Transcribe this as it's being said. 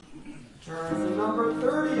Turn to number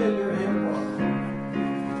 30 in your hymn book.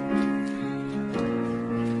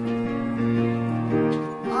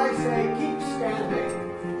 I say keep standing,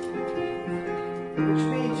 which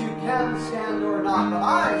means you can stand or not, but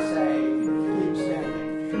I say keep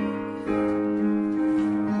standing.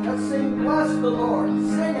 Let's sing Bless the Lord.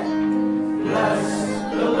 Sing it.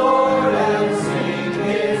 Bless the Lord and sing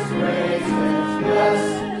His praises. Bless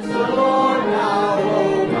the Lord now,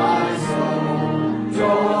 oh my soul.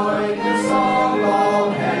 Join the song all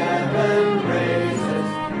heaven praises.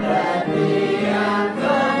 Let the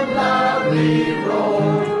anthem loudly roll.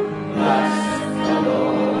 Bless the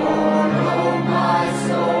Lord, oh my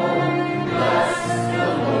soul. Bless the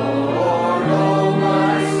Lord, oh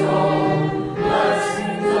my soul. Bless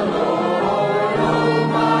the Lord, oh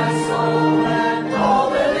my soul. And all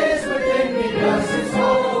that is within me, bless His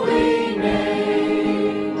holy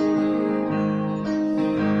name.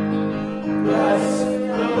 Bless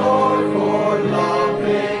the Lord for love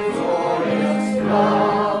victorious,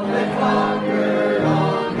 love that conquered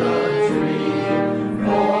on the tree.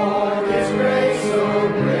 For His grace so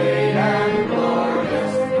great and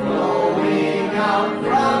glorious, flowing out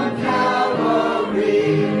from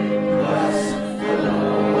Calvary. Bless the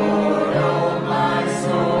Lord, oh my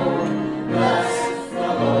soul. Bless the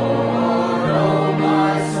Lord, oh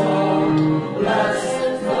my soul. Bless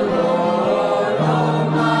the Lord, oh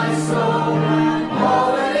my soul. All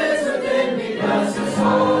that is within me, bless His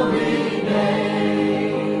holy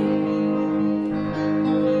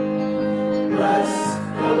name. Bless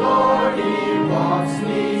the Lord, He walks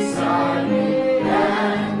beside me,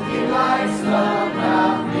 and He lights the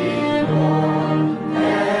path before.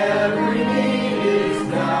 Every need is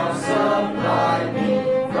now supplied me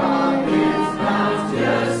from His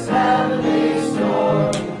bounteous heavenly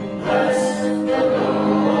store. Bless the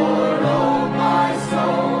Lord, oh my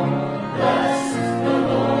soul. Bless the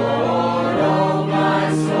Lord, oh my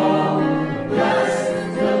soul. Bless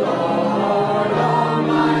the Lord, oh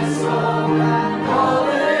my soul. And all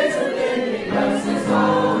that is within me, bless His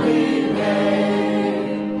holy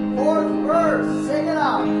name. Fourth verse, sing it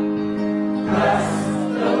out. Bless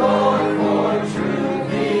the Lord for truth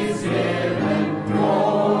He's given,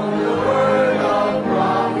 for the word of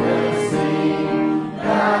prophecy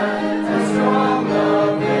that has drawn the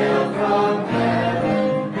veil from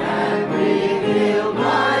heaven and revealed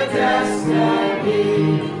my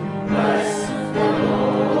destiny. Bless the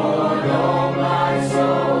Lord, oh my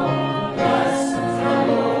soul. Bless the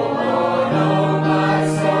Lord, oh my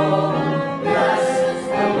soul. Bless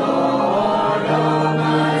the Lord, oh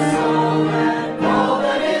my soul. And all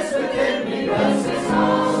that is within me, bless His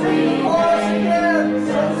holy name.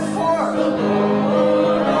 Bless the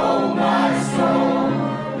Lord, oh my soul.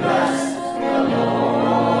 Bless the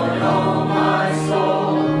Lord, oh my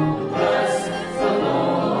soul. Bless the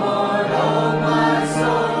Lord, oh my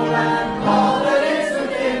soul. And all that is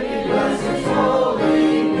within me, bless His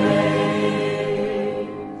holy name.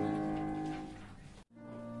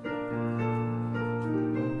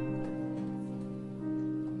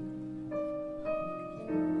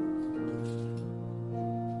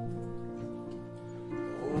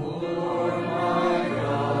 Lord my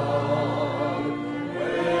God,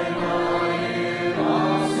 when I in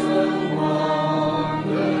awesome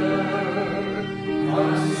wonder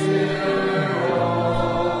consider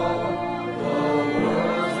all the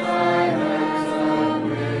worlds Thy hands have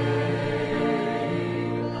made,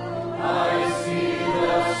 I see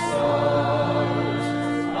the stars,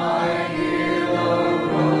 I hear the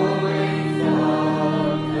rolling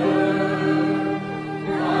thunder,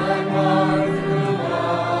 my heart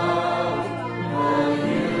throughout the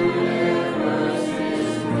universe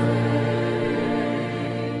displays.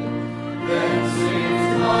 Then sings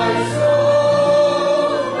my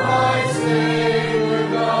soul, my Savior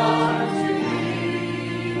God to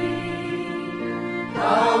Thee.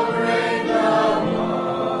 How great Thou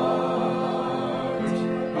art!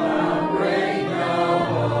 How great Thou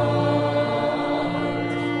art!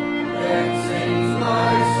 Then sings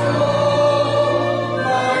my soul,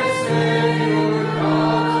 my Savior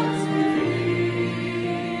God to Thee.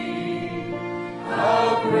 How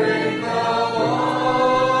great Thou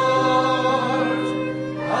art!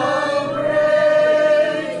 How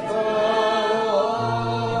great Thou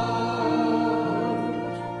art!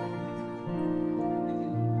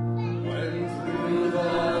 When through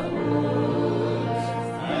the woods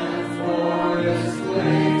and forest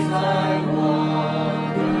glades I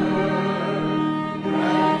wander,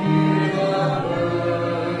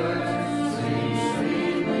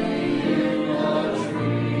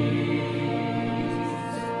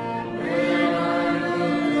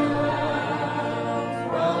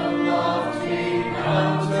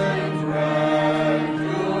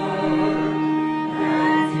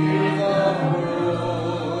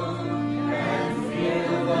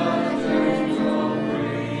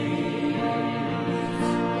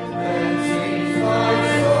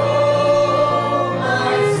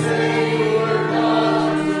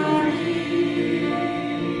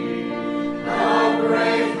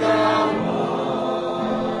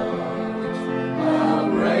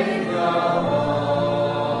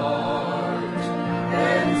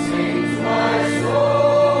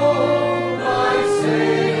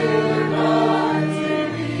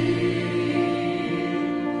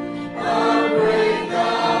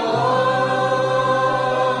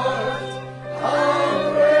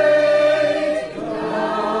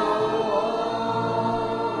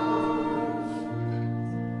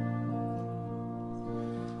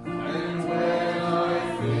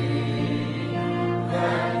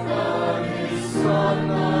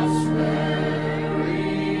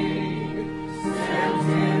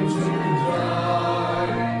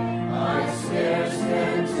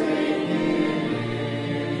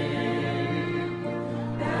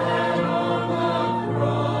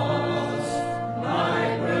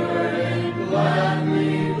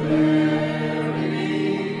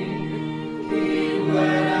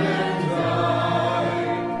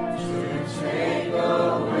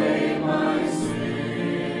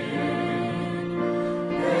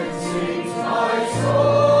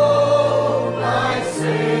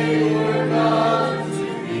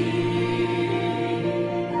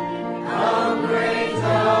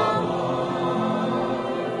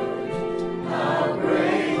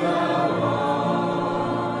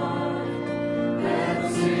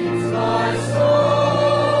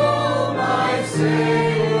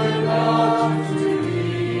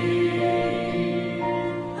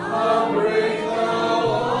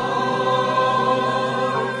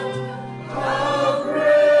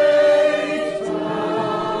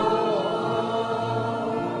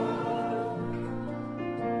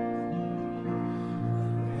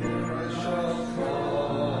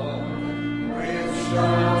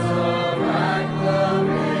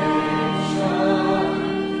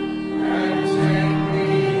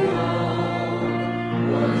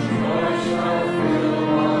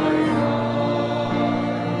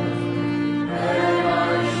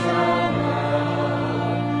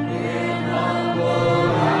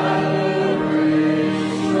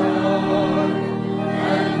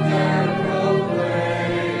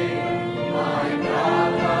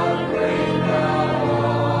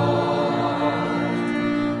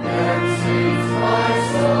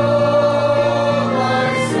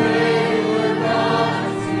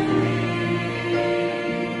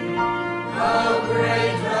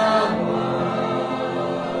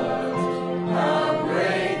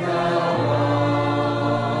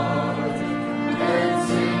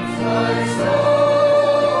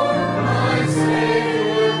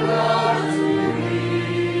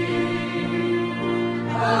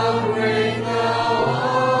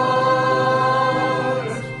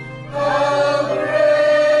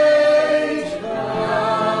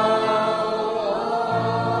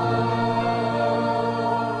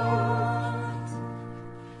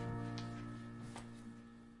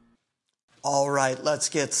 let's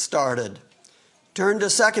get started. Turn to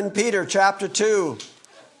 2 Peter chapter 2.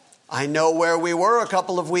 I know where we were a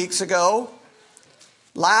couple of weeks ago.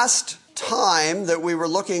 Last time that we were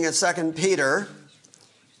looking at 2 Peter,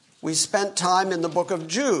 we spent time in the book of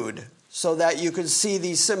Jude so that you could see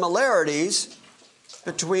the similarities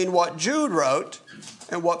between what Jude wrote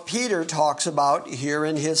and what Peter talks about here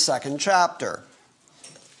in his second chapter.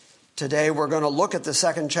 Today we're going to look at the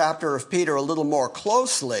second chapter of Peter a little more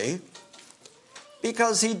closely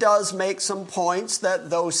because he does make some points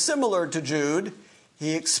that, though similar to Jude,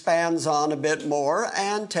 he expands on a bit more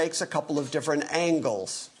and takes a couple of different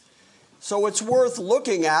angles. So it's worth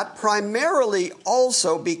looking at primarily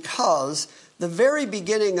also because the very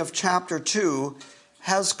beginning of chapter 2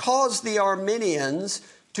 has caused the Arminians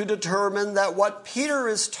to determine that what Peter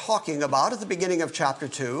is talking about at the beginning of chapter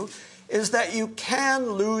 2 is that you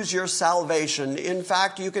can lose your salvation. In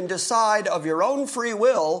fact, you can decide of your own free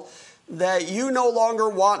will that you no longer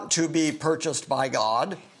want to be purchased by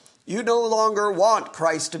God. You no longer want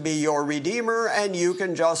Christ to be your Redeemer, and you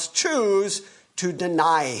can just choose to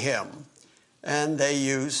deny him. And they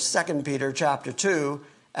use 2 Peter chapter 2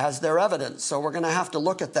 as their evidence. So we're going to have to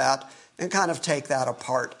look at that and kind of take that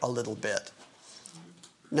apart a little bit.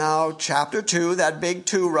 Now, chapter 2, that big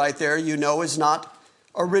 2 right there, you know is not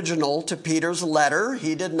original to Peter's letter.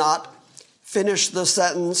 He did not finish the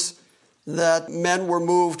sentence that men were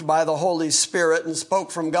moved by the Holy Spirit and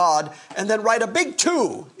spoke from God, and then write a big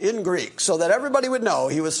 2 in Greek so that everybody would know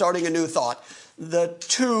he was starting a new thought. The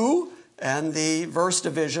 2 and the verse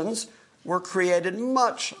divisions were created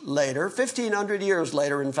much later, 1,500 years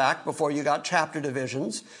later, in fact, before you got chapter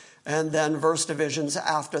divisions, and then verse divisions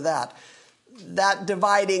after that. That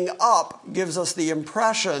dividing up gives us the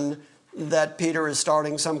impression that Peter is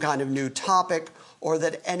starting some kind of new topic, or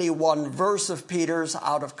that any one verse of Peter's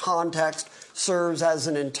out of context serves as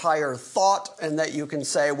an entire thought, and that you can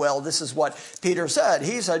say, well, this is what Peter said.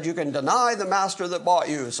 He said you can deny the master that bought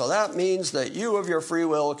you, so that means that you of your free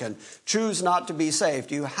will can choose not to be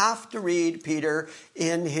saved. You have to read Peter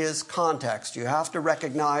in his context. You have to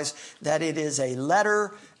recognize that it is a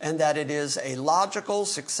letter and that it is a logical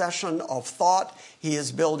succession of thought. He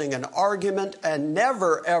is building an argument, and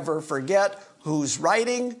never ever forget who's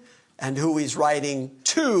writing and who he's writing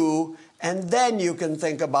to, and then you can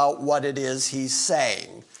think about what it is he's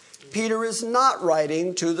saying. Peter is not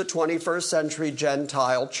writing to the 21st century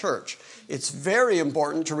Gentile church. It's very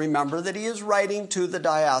important to remember that he is writing to the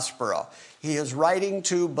diaspora. He is writing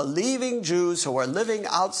to believing Jews who are living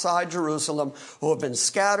outside Jerusalem, who have been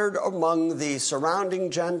scattered among the surrounding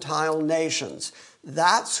Gentile nations.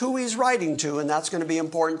 That's who he's writing to, and that's going to be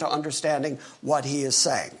important to understanding what he is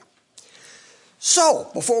saying. So,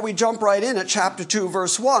 before we jump right in at chapter 2,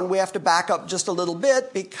 verse 1, we have to back up just a little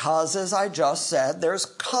bit because, as I just said, there's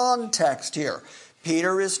context here.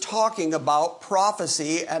 Peter is talking about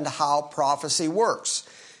prophecy and how prophecy works.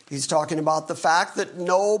 He's talking about the fact that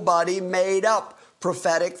nobody made up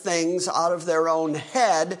prophetic things out of their own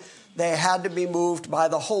head. They had to be moved by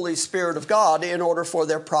the Holy Spirit of God in order for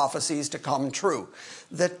their prophecies to come true.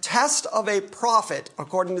 The test of a prophet,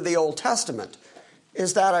 according to the Old Testament,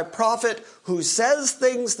 is that a prophet who says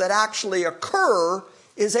things that actually occur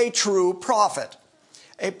is a true prophet.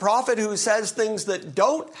 A prophet who says things that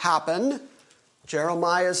don't happen,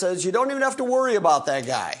 Jeremiah says, you don't even have to worry about that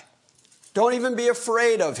guy. Don't even be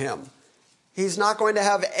afraid of him. He's not going to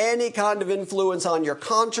have any kind of influence on your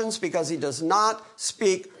conscience because he does not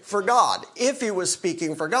speak for God. If he was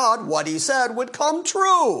speaking for God, what he said would come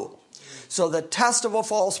true. So the test of a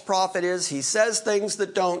false prophet is he says things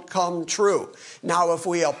that don't come true. Now, if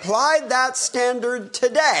we applied that standard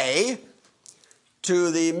today to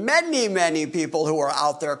the many, many people who are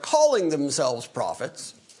out there calling themselves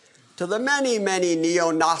prophets, to the many, many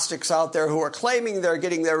neo-Gnostics out there who are claiming they're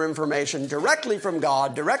getting their information directly from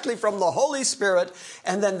God, directly from the Holy Spirit,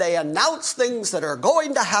 and then they announce things that are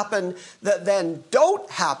going to happen that then don't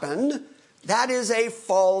happen, that is a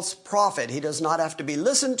false prophet. He does not have to be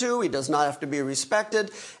listened to. He does not have to be respected.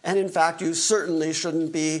 And in fact, you certainly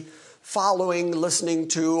shouldn't be following, listening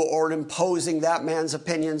to, or imposing that man's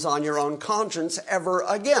opinions on your own conscience ever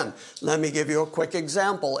again. Let me give you a quick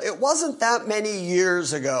example. It wasn't that many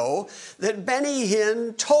years ago that Benny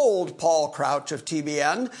Hinn told Paul Crouch of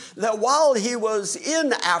TBN that while he was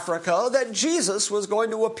in Africa, that Jesus was going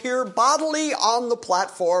to appear bodily on the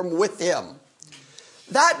platform with him.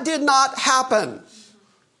 That did not happen.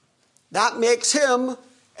 That makes him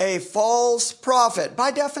a false prophet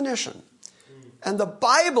by definition. And the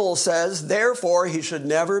Bible says, therefore, he should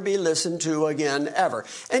never be listened to again, ever.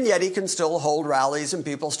 And yet he can still hold rallies and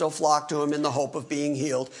people still flock to him in the hope of being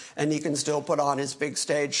healed. And he can still put on his big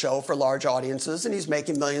stage show for large audiences. And he's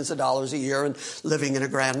making millions of dollars a year and living in a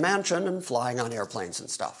grand mansion and flying on airplanes and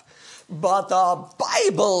stuff. But the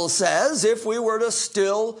Bible says if we were to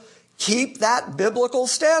still keep that biblical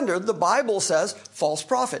standard, the Bible says, false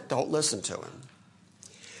prophet, don't listen to him.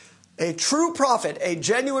 A true prophet, a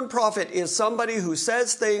genuine prophet, is somebody who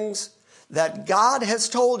says things that God has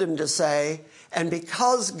told him to say, and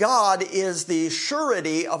because God is the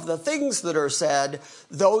surety of the things that are said,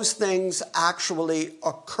 those things actually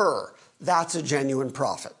occur. That's a genuine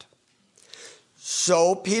prophet.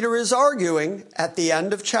 So Peter is arguing at the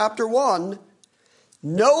end of chapter 1,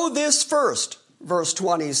 know this first, verse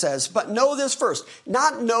 20 says, but know this first.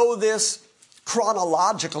 Not know this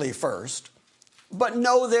chronologically first, but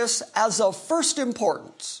know this as of first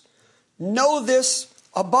importance. Know this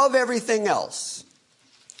above everything else.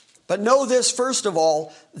 But know this, first of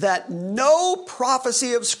all, that no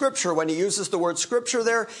prophecy of Scripture, when he uses the word Scripture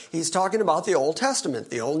there, he's talking about the Old Testament,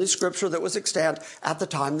 the only Scripture that was extant at the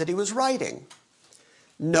time that he was writing.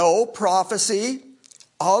 No prophecy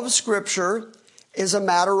of Scripture is a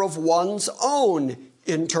matter of one's own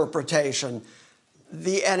interpretation.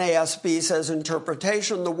 The NASB says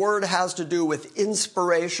interpretation. The word has to do with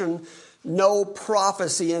inspiration. No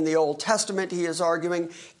prophecy in the Old Testament, he is arguing,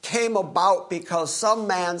 came about because some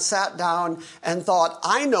man sat down and thought,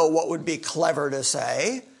 I know what would be clever to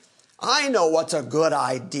say. I know what's a good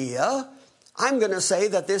idea. I'm going to say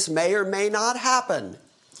that this may or may not happen.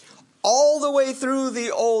 All the way through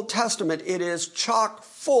the Old Testament, it is chock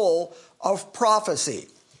full of prophecy.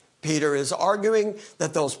 Peter is arguing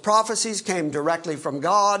that those prophecies came directly from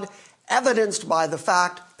God, evidenced by the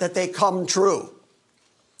fact that they come true.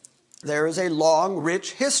 There is a long,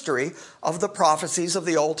 rich history of the prophecies of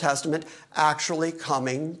the Old Testament actually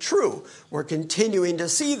coming true. We're continuing to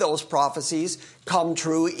see those prophecies come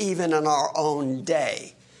true even in our own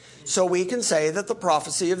day. So we can say that the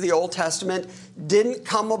prophecy of the Old Testament didn't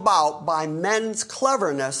come about by men's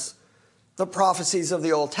cleverness. The prophecies of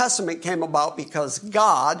the Old Testament came about because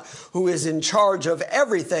God, who is in charge of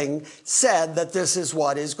everything, said that this is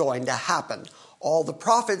what is going to happen. All the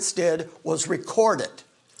prophets did was record it.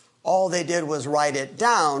 All they did was write it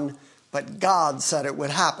down, but God said it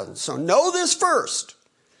would happen. So know this first,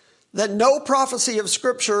 that no prophecy of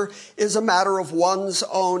Scripture is a matter of one's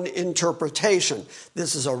own interpretation.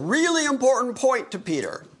 This is a really important point to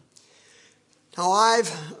Peter. Now,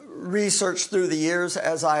 I've researched through the years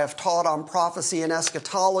as I have taught on prophecy and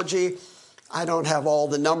eschatology. I don't have all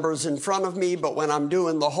the numbers in front of me, but when I'm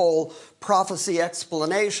doing the whole prophecy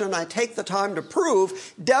explanation, I take the time to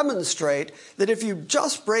demonstrate that if you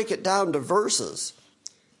just break it down to verses,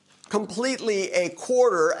 completely a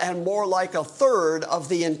quarter and more like a third of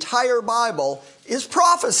the entire Bible is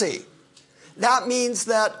prophecy. That means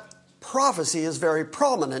that prophecy is very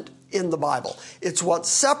prominent in the Bible. It's what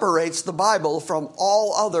separates the Bible from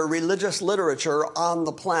all other religious literature on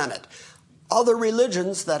the planet. Other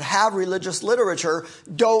religions that have religious literature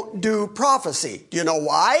don't do prophecy. Do you know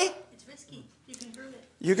why? It's risky. You can prove it.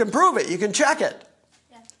 You can prove it. You can check it.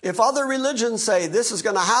 Yeah. If other religions say this is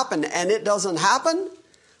going to happen and it doesn't happen,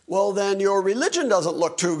 well, then your religion doesn't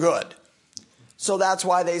look too good. So that's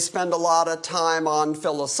why they spend a lot of time on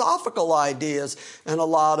philosophical ideas and a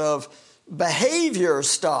lot of behavior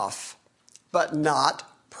stuff, but not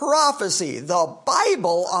prophecy. The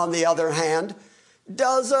Bible, on the other hand,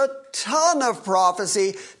 does a ton of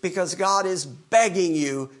prophecy because God is begging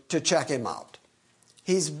you to check him out.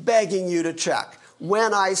 He's begging you to check.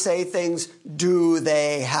 When I say things, do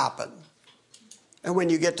they happen? And when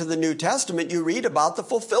you get to the New Testament, you read about the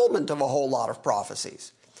fulfillment of a whole lot of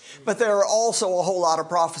prophecies. But there are also a whole lot of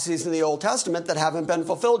prophecies in the Old Testament that haven't been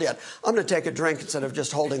fulfilled yet. I'm going to take a drink instead of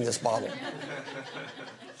just holding this bottle.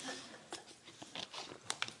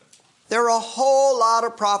 There are a whole lot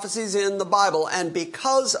of prophecies in the Bible, and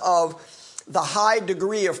because of the high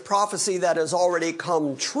degree of prophecy that has already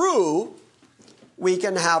come true, we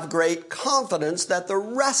can have great confidence that the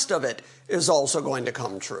rest of it is also going to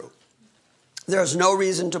come true. There's no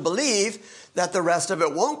reason to believe that the rest of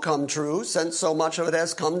it won't come true, since so much of it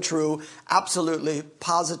has come true absolutely,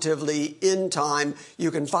 positively, in time.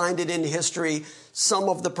 You can find it in history. Some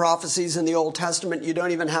of the prophecies in the Old Testament, you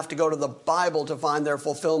don't even have to go to the Bible to find their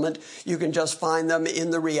fulfillment. You can just find them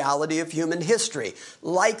in the reality of human history,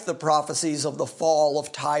 like the prophecies of the fall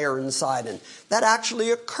of Tyre and Sidon. That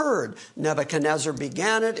actually occurred. Nebuchadnezzar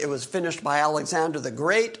began it. It was finished by Alexander the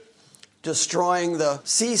Great. destroying the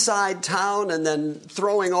seaside town and then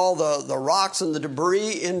throwing all the rocks and the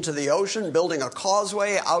debris into the ocean, building a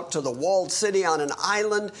causeway out to the walled city on an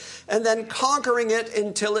island, and then conquering it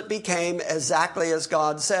until it became exactly as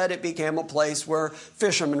God said. It became a place where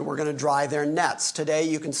fishermen were going to dry their nets. Today,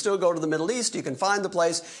 you can still go to the Middle East. You can find the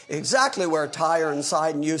place exactly where Tyre and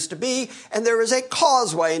Sidon used to be, and there is a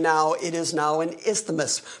causeway now. It is now an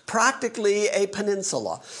isthmus, practically a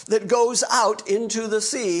peninsula that goes out into the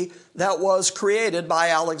sea that was created by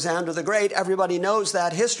Alexander the Great. Everybody knows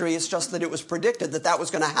that history. It's just that it was predicted that that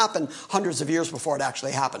was going to happen hundreds of years before it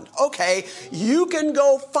actually happened. Okay, you can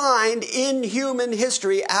go find in human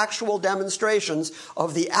history actual demonstrations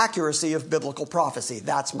of the accuracy of biblical prophecy.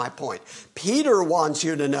 That's my point. Peter wants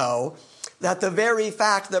you to know that the very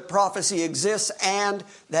fact that prophecy exists and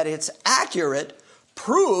that it's accurate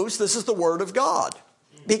proves this is the Word of God.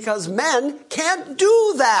 Because men can't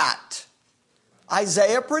do that.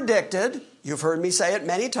 Isaiah predicted, you've heard me say it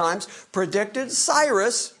many times, predicted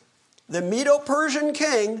Cyrus, the Medo-Persian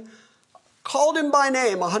king, called him by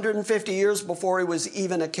name 150 years before he was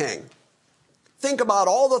even a king. Think about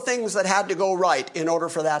all the things that had to go right in order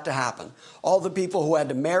for that to happen. All the people who had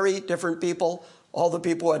to marry different people, all the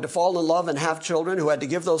people who had to fall in love and have children, who had to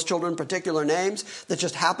give those children particular names that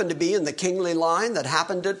just happened to be in the kingly line, that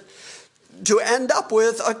happened to end up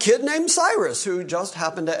with a kid named Cyrus, who just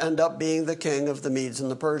happened to end up being the king of the Medes and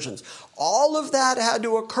the Persians. All of that had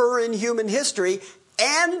to occur in human history,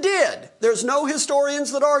 and did. There's no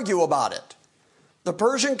historians that argue about it. The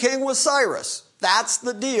Persian king was Cyrus. That's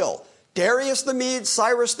the deal. Darius the Mede,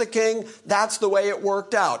 Cyrus the king, that's the way it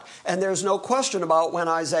worked out. And there's no question about when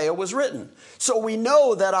Isaiah was written. So we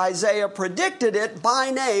know that Isaiah predicted it by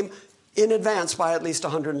name in advance by at least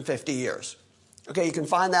 150 years. Okay, you can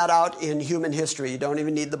find that out in human history. You don't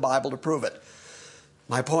even need the Bible to prove it.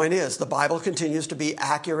 My point is, the Bible continues to be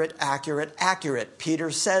accurate, accurate, accurate.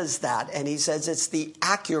 Peter says that, and he says it's the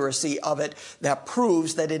accuracy of it that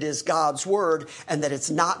proves that it is God's Word and that it's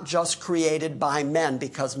not just created by men,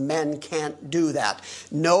 because men can't do that.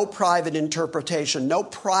 No private interpretation, no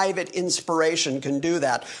private inspiration can do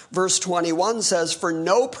that. Verse 21 says, "For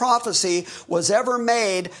no prophecy was ever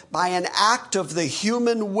made by an act of the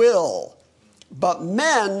human will, but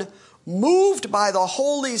men, moved by the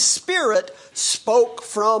Holy Spirit, spoke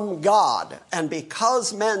from God." And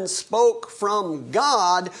because men spoke from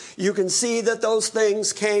God, you can see that those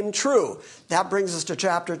things came true. That brings us to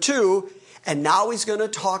chapter 2, and now he's going to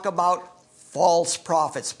talk about false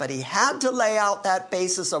prophets. But he had to lay out that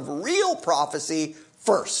basis of real prophecy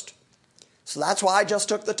first. So that's why I just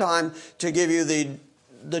took the time to give you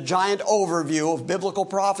the giant overview of biblical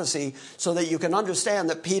prophecy, so that you can understand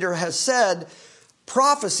that Peter has said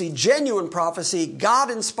prophecy, genuine prophecy,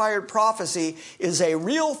 God-inspired prophecy, is a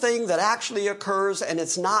real thing that actually occurs, and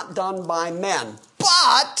it's not done by men.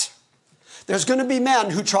 But there's going to be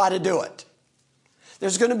men who try to do it.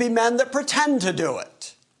 There's going to be men that pretend to do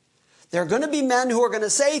it. There are going to be men who are going to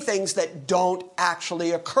say things that don't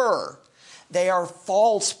actually occur. They are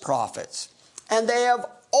false prophets, and they have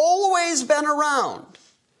always been around.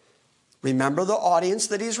 Remember the audience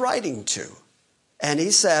that he's writing to. And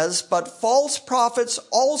he says, "But false prophets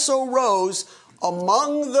also rose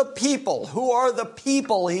among the people." Who are the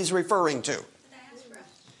people he's referring to?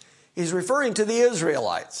 He's referring to the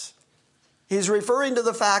Israelites. He's referring to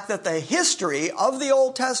the fact that the history of the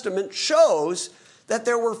Old Testament shows that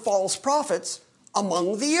there were false prophets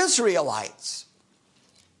among the Israelites.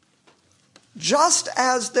 Just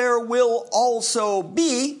as there will also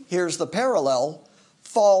be, here's the parallel,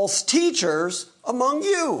 false teachers among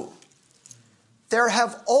you. There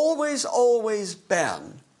have always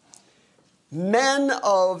been men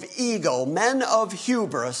of ego, men of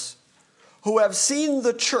hubris, who have seen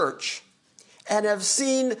the church and have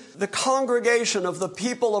seen the congregation of the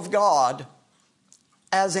people of God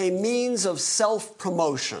as a means of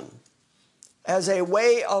self-promotion, as a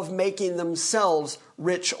way of making themselves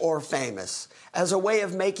rich or famous, as a way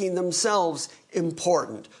of making themselves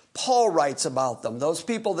important. Paul writes about them, those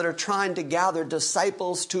people that are trying to gather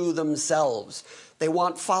disciples to themselves. They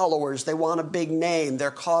want followers. They want a big name.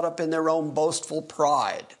 They're caught up in their own boastful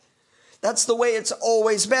pride. That's the way it's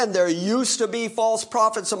always been. There used to be false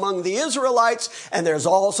prophets among the Israelites, and there's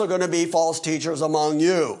also going to be false teachers among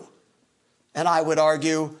you. And I would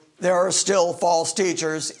argue there are still false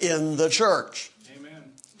teachers in the church.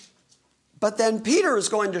 Amen. But then Peter is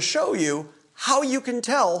going to show you how you can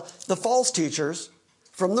tell the false teachers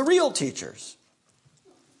from the real teachers.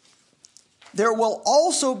 There will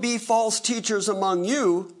also be false teachers among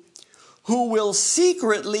you who will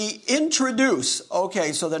secretly introduce.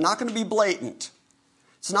 Okay, so they're not going to be blatant.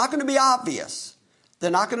 It's not going to be obvious.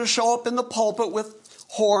 They're not going to show up in the pulpit with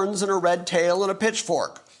horns and a red tail and a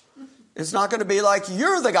pitchfork. It's not going to be like,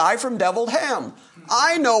 you're the guy from Deviled Ham.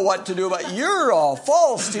 I know what to do, but you're a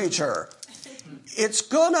false teacher. It's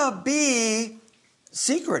going to be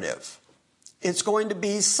secretive. It's going to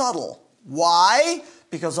be subtle. Why?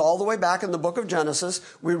 Because all the way back in the book of Genesis,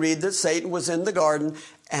 we read that Satan was in the garden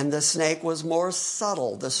and the snake was more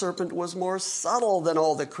subtle. The serpent was more subtle than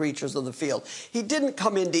all the creatures of the field. He didn't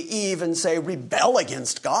come into Eve and say, rebel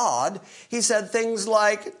against God. He said things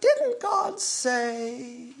like, didn't God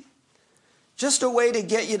say? Just a way to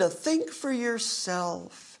get you to think for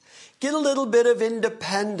yourself. Get a little bit of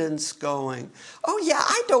independence going. Oh yeah,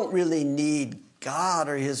 I don't really need God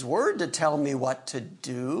or his word to tell me what to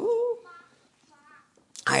do.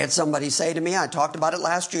 I had somebody say to me, I talked about it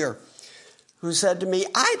last year, who said to me,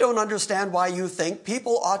 I don't understand why you think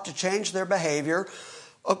people ought to change their behavior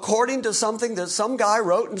according to something that some guy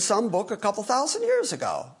wrote in some book a couple thousand years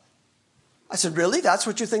ago. I said, really? That's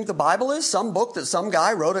what you think the Bible is? Some book that some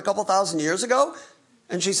guy wrote a couple thousand years ago?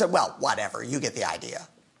 And she said, well, whatever, you get the idea.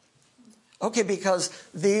 Okay, because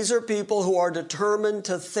these are people who are determined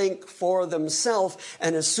to think for themselves,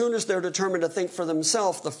 and as soon as they're determined to think for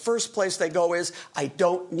themselves, the first place they go is, I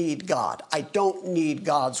don't need God. I don't need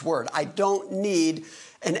God's word. I don't need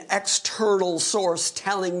an external source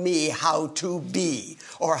telling me how to be,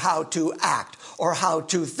 or how to act, or how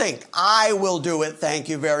to think. I will do it, thank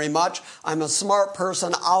you very much. I'm a smart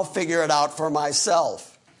person. I'll figure it out for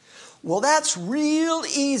myself. Well, that's real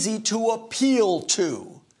easy to appeal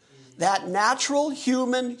to. That natural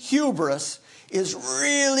human hubris is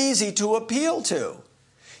real easy to appeal to.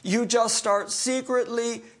 You just start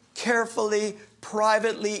secretly, carefully,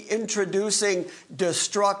 privately introducing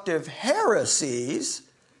destructive heresies,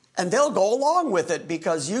 and they'll go along with it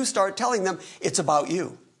because you start telling them it's about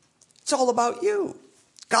you. It's all about you.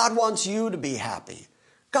 God wants you to be happy.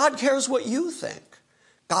 God cares what you think.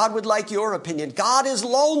 God would like your opinion. God is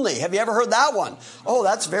lonely. Have you ever heard that one? Oh,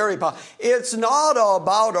 that's very powerful. It's not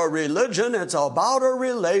about a religion. It's about a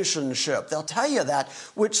relationship. They'll tell you that,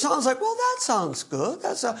 which sounds like, well, that sounds good.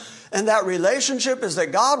 And that relationship is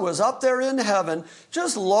that God was up there in heaven,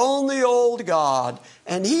 just lonely old God,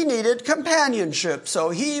 and he needed companionship,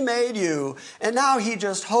 so he made you. And now he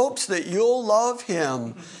just hopes that you'll love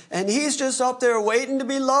him. And he's just up there waiting to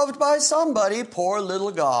be loved by somebody, poor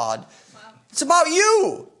little God. It's about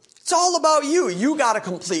you. It's all about you. You got to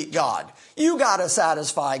complete God. You got to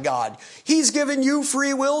satisfy God. He's given you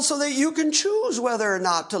free will so that you can choose whether or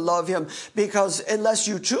not to love him. Because unless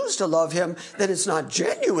you choose to love him, then it's not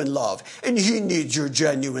genuine love. And he needs your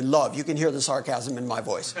genuine love. You can hear the sarcasm in my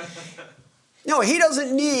voice. No, he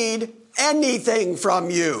doesn't need anything from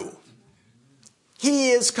you.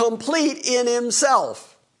 He is complete in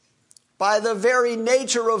himself. By the very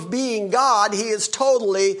nature of being God, he is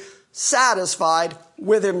totally satisfied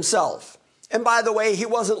with himself. And by the way, he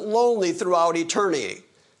wasn't lonely throughout eternity.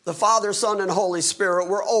 The Father, Son, and Holy Spirit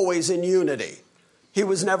were always in unity. He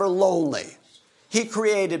was never lonely. He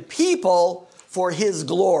created people for his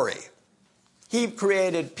glory. He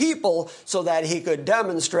created people so that he could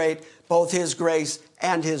demonstrate both his grace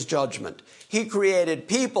and his judgment. He created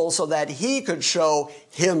people so that he could show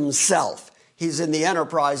himself. He's in the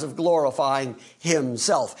enterprise of glorifying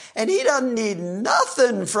himself. And he doesn't need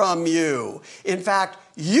nothing from you. In fact,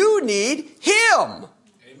 you need him.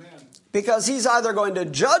 Amen. Because he's either going to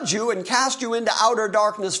judge you and cast you into outer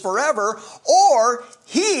darkness forever, or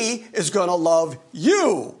he is going to love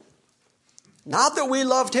you. Not that we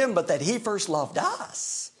loved him, but that he first loved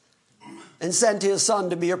us and sent his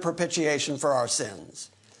son to be a propitiation for our sins.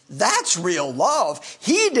 That's real love.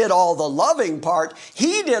 He did all the loving part.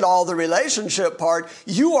 He did all the relationship part.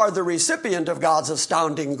 You are the recipient of God's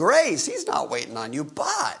astounding grace. He's not waiting on you.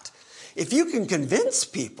 But if you can convince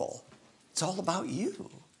people it's all about you,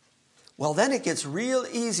 well, then it gets real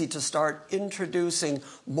easy to start introducing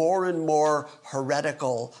more and more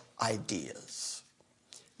heretical ideas.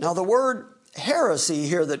 Now, the word heresy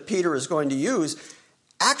here that Peter is going to use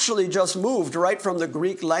actually just moved right from the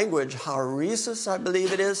Greek language, heresis, I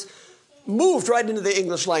believe it is, moved right into the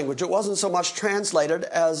English language. It wasn't so much translated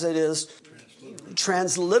as it is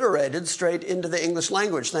transliterated straight into the English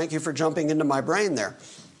language. Thank you for jumping into my brain there.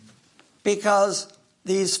 Because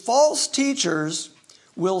these false teachers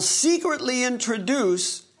will secretly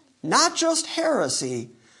introduce not just heresy,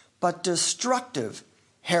 but destructive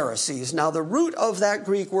heresies. Now, the root of that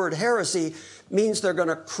Greek word heresy means they're going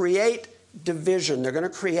to create division. They're going to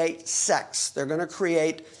create sects. They're going to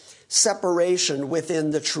create separation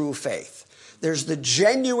within the true faith. There's the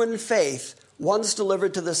genuine faith once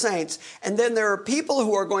delivered to the saints. And then there are people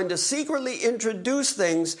who are going to secretly introduce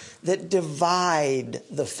things that divide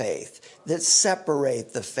the faith, that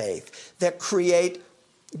separate the faith, that create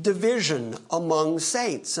division among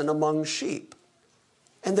saints and among sheep.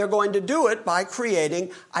 And they're going to do it by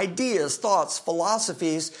creating ideas, thoughts,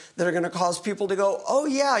 philosophies that are going to cause people to go, oh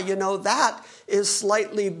yeah, that is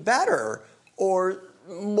slightly better or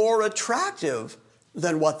more attractive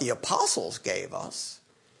than what the apostles gave us.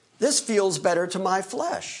 This feels better to my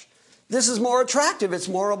flesh. This is more attractive. It's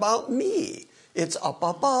more about me. It's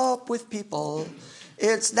up with people.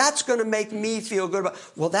 That's going to make me feel good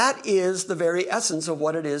about. Well, that is the very essence of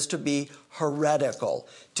what it is to be heretical,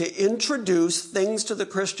 to introduce things to the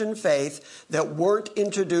Christian faith that weren't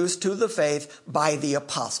introduced to the faith by the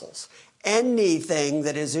apostles. Anything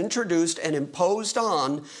that is introduced and imposed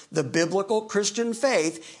on the biblical Christian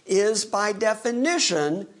faith is by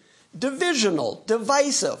definition divisional,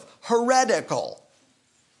 divisive, heretical.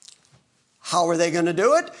 How are they going to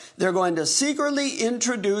do it? They're going to secretly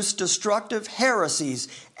introduce destructive heresies.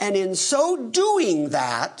 And in so doing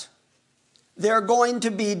that, they're going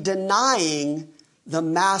to be denying the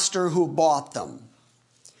master who bought them,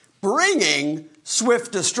 bringing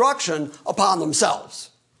swift destruction upon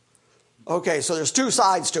themselves. Okay, so there's two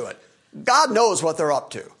sides to it. God knows what they're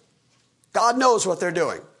up to. God knows what they're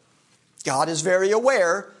doing. God is very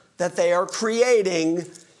aware that they are creating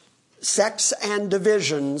sects and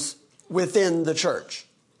divisions within the church.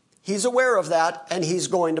 He's aware of that, and he's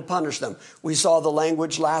going to punish them. We saw the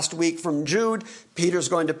language last week from Jude. Peter's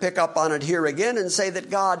going to pick up on it here again and say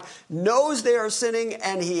that God knows they are sinning,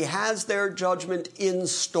 and he has their judgment in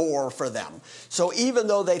store for them. So even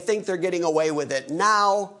though they think they're getting away with it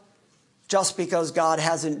now, just because God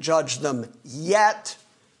hasn't judged them yet,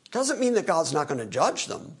 doesn't mean that God's not going to judge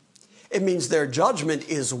them. It means their judgment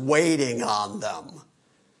is waiting on them.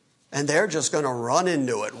 And they're just going to run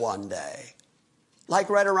into it one day. Like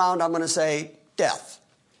right around, I'm going to say, death.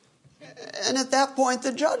 And at that point,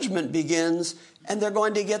 the judgment begins, and they're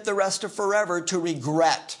going to get the rest of forever to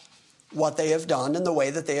regret what they have done and the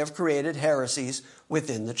way that they have created heresies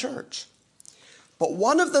within the church. But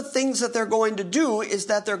one of the things that they're going to do is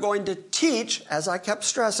that they're going to teach, as I kept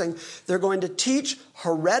stressing, they're going to teach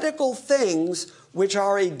heretical things which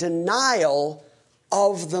are a denial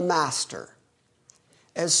of the master.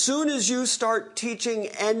 As soon as you start teaching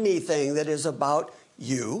anything that is about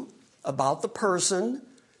you, about the person,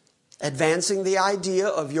 advancing the idea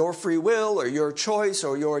of your free will or your choice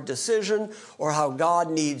or your decision or how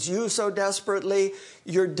God needs you so desperately,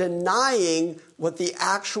 you're denying what the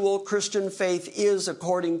actual Christian faith is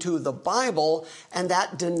according to the Bible, and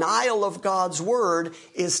that denial of God's word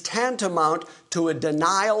is tantamount to a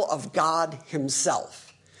denial of God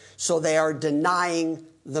himself. So they are denying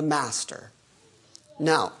the master.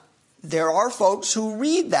 Now, there are folks who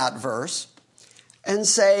read that verse and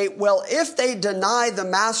say, well, if they deny the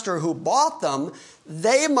master who bought them,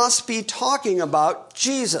 they must be talking about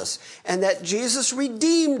Jesus, and that Jesus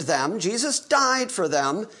redeemed them. Jesus died for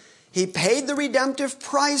them. He paid the redemptive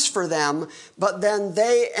price for them, but then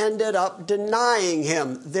they ended up denying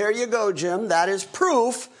him. There you go, Jim. That is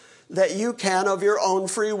proof that you can, of your own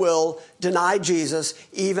free will, deny Jesus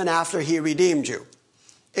even after he redeemed you.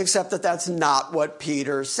 Except that that's not what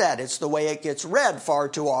Peter said. It's the way it gets read far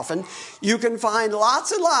too often. You can find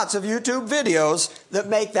lots and lots of YouTube videos that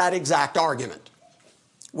make that exact argument,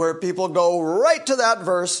 where people go right to that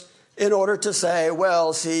verse in order to say,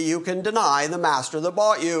 well, see, you can deny the master that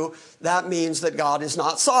bought you. That means that God is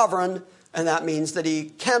not sovereign, and that means that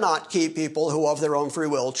he cannot keep people who of their own free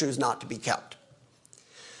will choose not to be kept.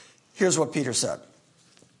 Here's what Peter said.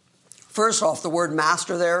 First off, the word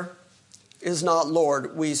master there is not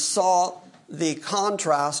Lord. We saw the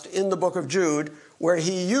contrast in the book of Jude where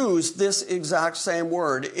he used this exact same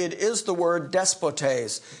word. It is the word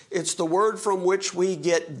despotes. It's the word from which we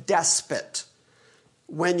get despot.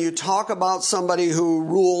 When you talk about somebody who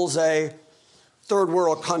rules a third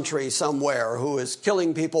world country somewhere, who is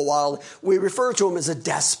killing people while we refer to him as a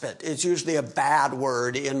despot. It's usually a bad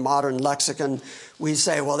word in modern lexicon. We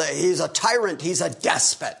say, well, he's a tyrant, he's a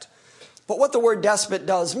despot. But what the word despot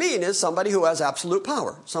does mean is somebody who has absolute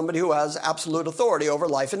power, somebody who has absolute authority over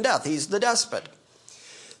life and death. He's the despot.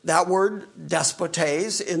 That word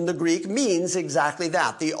despotes in the Greek means exactly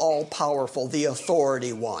that, the all-powerful, the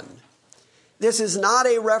authority one. This is not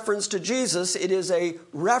a reference to Jesus. It is a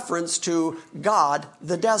reference to God,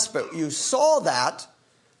 the despot. You saw that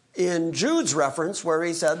in Jude's reference where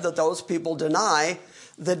he said that those people deny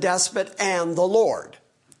the despot and the Lord.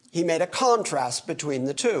 He made a contrast between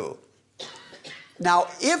the two. Now,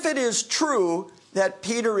 if it is true that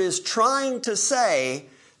Peter is trying to say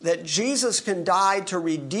that Jesus can die to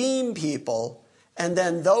redeem people, and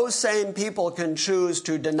then those same people can choose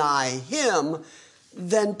to deny him,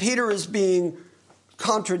 then Peter is being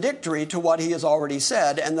contradictory to what he has already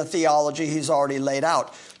said and the theology he's already laid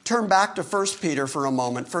out. Turn back to 1 Peter for a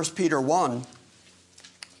moment, 1 Peter 1.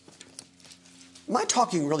 Am I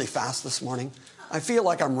talking really fast this morning? I feel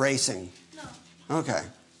like I'm racing. No. Okay.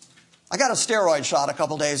 I got a steroid shot a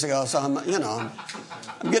couple days ago, so I'm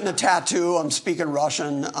getting a tattoo. I'm speaking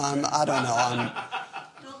Russian. I don't know.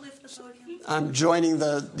 Don't lift the podium. I'm joining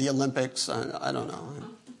the Olympics. I don't know.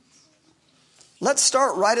 Let's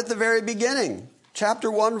start right at the very beginning.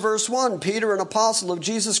 Chapter 1, verse 1. Peter, an apostle of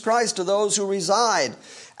Jesus Christ, to those who reside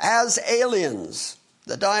as aliens,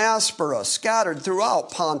 the diaspora scattered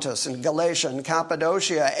throughout Pontus and Galatia and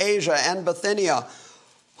Cappadocia, Asia and Bithynia,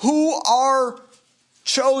 who are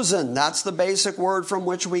chosen. That's the basic word from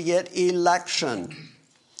which we get election.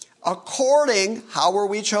 According, how were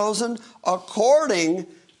we chosen? According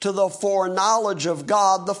to the foreknowledge of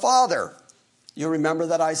God the Father. You remember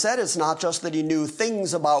that I said it's not just that he knew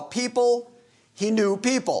things about people, he knew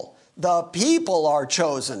people. The people are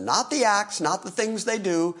chosen, not the acts, not the things they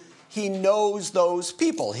do. He knows those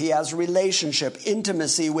people. He has relationship,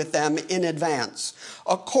 intimacy with them in advance.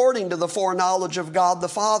 According to the foreknowledge of God the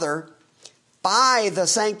Father, by the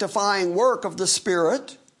sanctifying work of the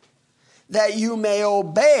Spirit, that you may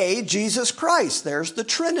obey Jesus Christ. There's the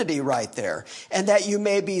Trinity right there. And that you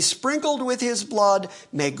may be sprinkled with his blood.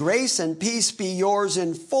 May grace and peace be yours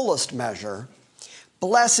in fullest measure.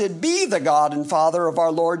 Blessed be the God and Father of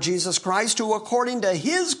our Lord Jesus Christ, who according to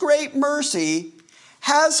his great mercy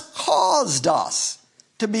has caused us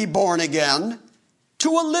to be born again to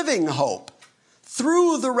a living hope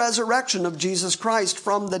through the resurrection of Jesus Christ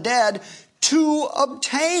from the dead, to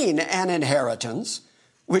obtain an inheritance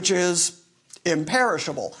which is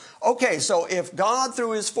imperishable. Okay, so if God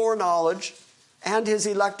through his foreknowledge and his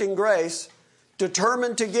electing grace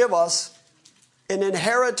determined to give us an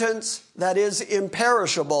inheritance that is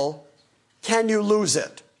imperishable, can you lose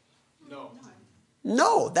it?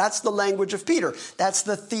 No, that's the language of Peter. That's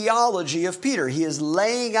the theology of Peter. He is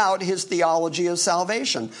laying out his theology of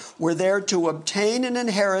salvation. We're there to obtain an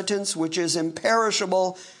inheritance which is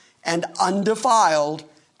imperishable and undefiled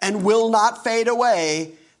and will not fade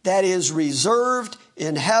away, that is reserved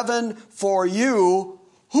in heaven for you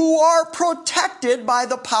who are protected by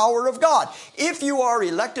the power of God. If you are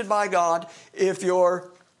elected by God, if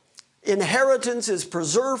your inheritance is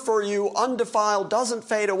preserved for you, undefiled, doesn't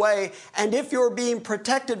fade away, and if you're being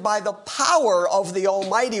protected by the power of the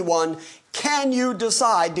Almighty One, can you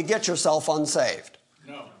decide to get yourself unsaved?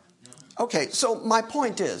 No. Okay, so my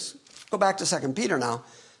point is, go back to 2 Peter now.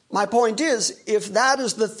 My point is, if that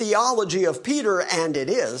is the theology of Peter, and it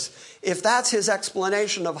is, if that's his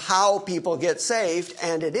explanation of how people get saved,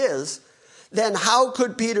 and it is, then how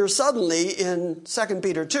could Peter suddenly, in 2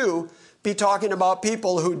 Peter 2, be talking about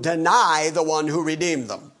people who deny the one who redeemed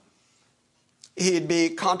them? He'd be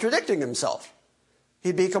contradicting himself.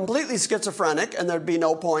 He'd be completely schizophrenic, and there'd be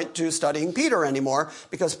no point to studying Peter anymore,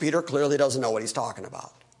 because Peter clearly doesn't know what he's talking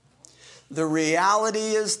about. The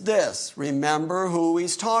reality is this. Remember who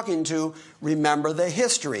he's talking to. Remember the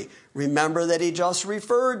history. Remember that he just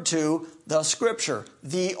referred to the Scripture,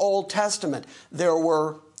 the Old Testament. There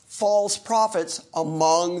were false prophets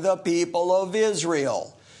among the people of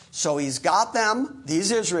Israel. So he's got them,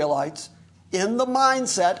 these Israelites, in the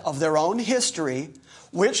mindset of their own history,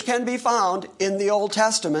 which can be found in the Old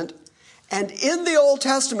Testament. And in the Old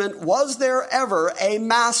Testament, was there ever a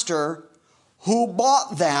master who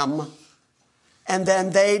bought them and then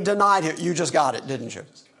they denied him? You just got it, didn't you?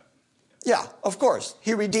 Yeah, of course.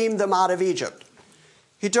 He redeemed them out of Egypt.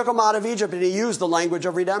 He took them out of Egypt and he used the language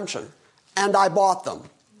of redemption. And I bought them.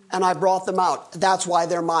 And I brought them out. That's why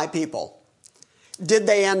they're my people. Did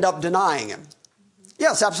they end up denying him?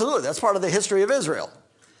 Yes, absolutely. That's part of the history of Israel.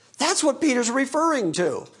 That's what Peter's referring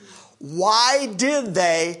to. Why did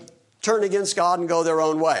they turn against God and go their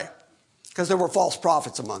own way? Because there were false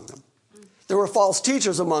prophets among them. There were false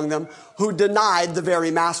teachers among them who denied the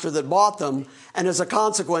very master that bought them, and as a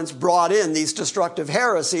consequence brought in these destructive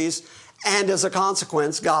heresies, and as a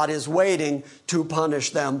consequence God is waiting to punish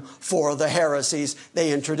them for the heresies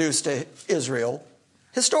they introduced to Israel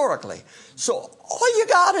historically. So all you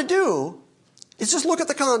got to do is just look at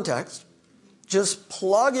the context, just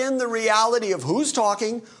plug in the reality of who's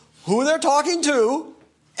talking, who they're talking to,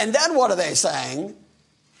 and then what are they saying,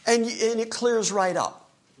 and it clears right up.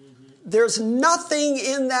 There's nothing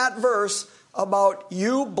in that verse about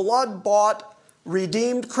you blood-bought,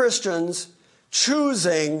 redeemed Christians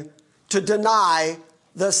choosing to deny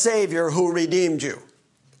the Savior who redeemed you.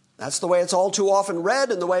 That's the way it's all too often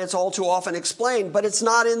read and the way it's all too often explained, but it's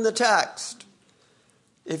not in the text.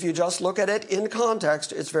 If you just look at it in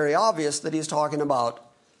context, it's very obvious that he's talking about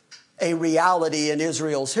a reality in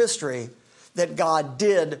Israel's history, that God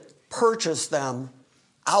did purchase them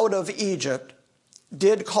out of Egypt,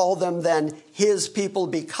 did call them then his people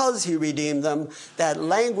because he redeemed them. That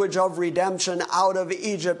language of redemption out of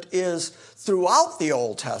Egypt is throughout the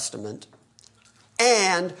Old Testament.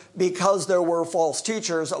 And because there were false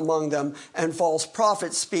teachers among them and false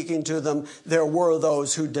prophets speaking to them, there were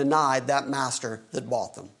those who denied that master that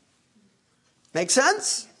bought them. Make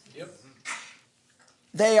sense? Yep.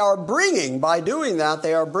 They are bringing, by doing that,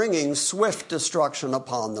 they are bringing swift destruction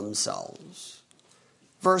upon themselves.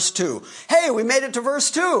 Verse 2. Hey, we made it to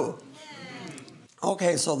verse 2.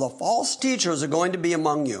 Okay, so the false teachers are going to be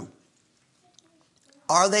among you.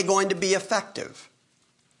 Are they going to be effective?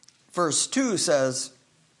 Verse 2 says,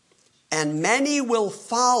 and many will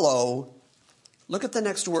follow. Look at the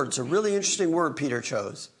next word. It's a really interesting word Peter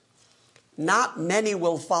chose. Not many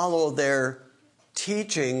will follow their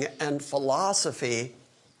teaching and philosophy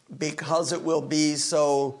because it will be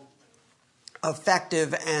so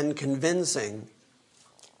effective and convincing.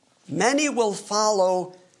 Many will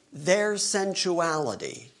follow their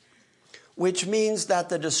sensuality, which means that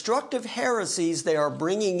the destructive heresies they are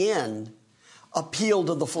bringing in appeal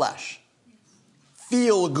to the flesh.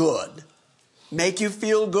 Feel good. Make you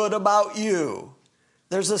feel good about you.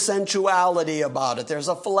 There's a sensuality about it. There's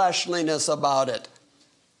a fleshliness about it.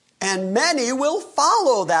 And many will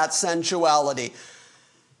follow that sensuality.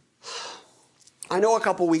 I know a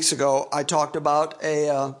couple weeks ago I talked about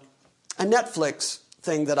a Netflix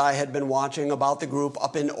thing that I had been watching about the group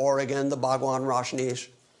up in Oregon, the Bhagwan Rajneesh.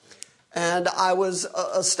 And I was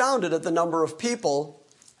astounded at the number of people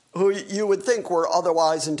who you would think were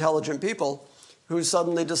otherwise intelligent people who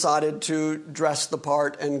suddenly decided to dress the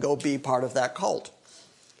part and go be part of that cult.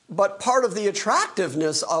 But part of the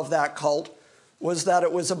attractiveness of that cult was that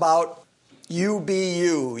it was about you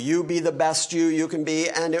be the best you can be,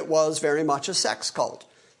 and it was very much a sex cult.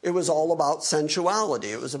 It was all about sensuality.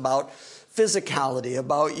 It was about physicality,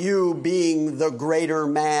 about you being the greater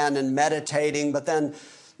man and meditating, but then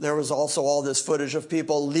there was also all this footage of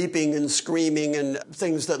people leaping and screaming and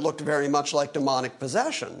things that looked very much like demonic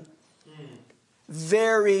possession.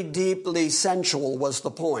 Very deeply sensual was the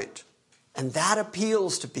point. And that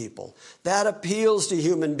appeals to people. That appeals to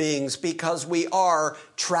human beings because we are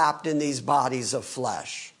trapped in these bodies of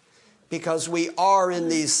flesh. Because we are in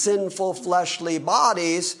these sinful fleshly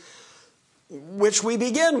bodies, which we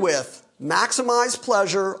begin with. Maximize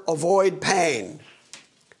pleasure, avoid pain.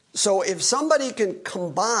 So if somebody can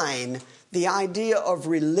combine the idea of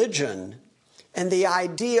religion and the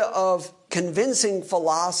idea of convincing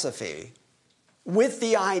philosophy with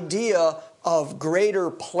the idea of greater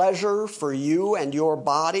pleasure for you and your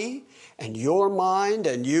body and your mind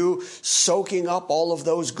and you soaking up all of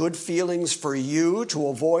those good feelings for you to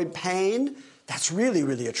avoid pain, that's really,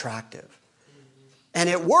 really attractive. And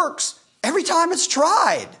it works every time it's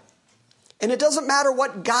tried. And it doesn't matter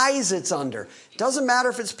what guise it's under. It doesn't matter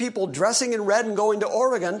if it's people dressing in red and going to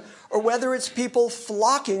Oregon or whether it's people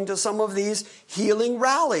flocking to some of these healing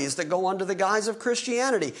rallies that go under the guise of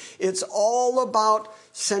Christianity. It's all about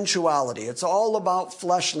sensuality. It's all about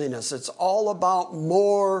fleshliness. It's all about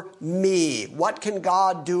more me. What can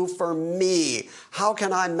God do for me? How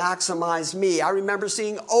can I maximize me? I remember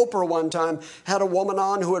seeing Oprah one time had a woman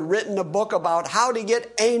on who had written a book about how to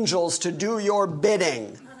get angels to do your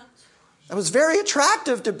bidding. It was very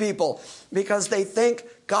attractive to people because they think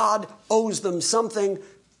God owes them something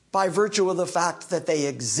by virtue of the fact that they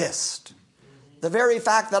exist. The very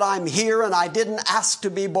fact that I'm here and I didn't ask to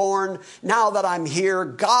be born, now that I'm here,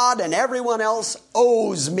 God and everyone else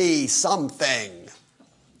owes me something.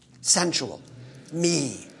 Sensual.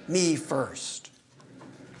 Me first.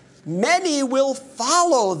 Many will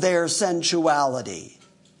follow their sensuality.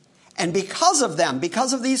 And because of them,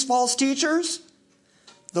 because of these false teachers,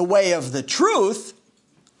 the way of the truth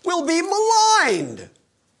will be maligned.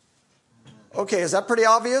 Okay, is that pretty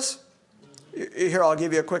obvious? Here, I'll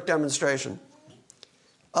give you a quick demonstration.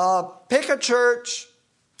 Pick a church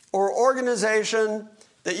or organization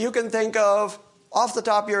that you can think of off the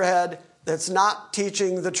top of your head that's not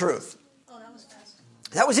teaching the truth. Oh, that was fast.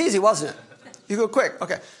 That was easy, wasn't it? You go quick.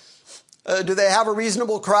 Okay. Do they have a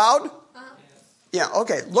reasonable crowd? Yeah,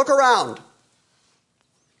 okay. Look around.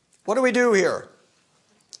 What do we do here?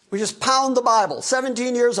 We just pound the Bible.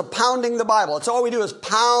 17 years of pounding the Bible. That's all we do is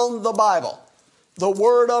pound the Bible. The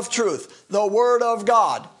Word of truth. The Word of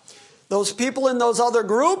God. Those people in those other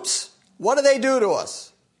groups, what do they do to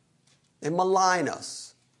us? They malign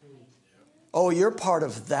us. Oh, you're part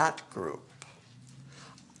of that group.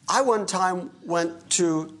 I one time went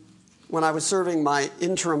to, when I was serving my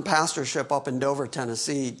interim pastorship up in Dover,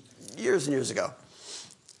 Tennessee, years and years ago,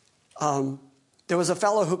 there was a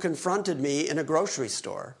fellow who confronted me in a grocery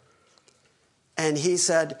store. And he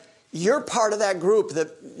said, "You're part of that group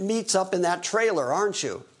that meets up in that trailer, aren't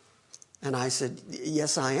you?" And I said,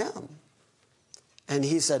 "Yes, I am." And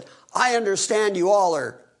he said, "I understand you all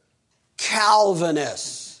are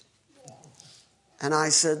Calvinists." And I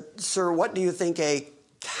said, "Sir, what do you think a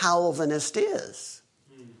Calvinist is?"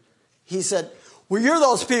 He said, "Well, you're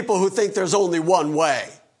those people who think there's only one way."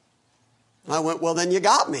 I went, "Well, then you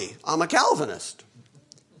got me. I'm a Calvinist."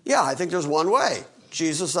 "Yeah, I think there's one way.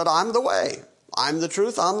 Jesus said, I'm the way. I'm the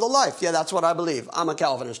truth. I'm the life." "Yeah, that's what I believe. I'm a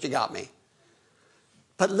Calvinist. You got me."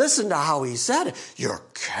 But listen to how he said it. "You're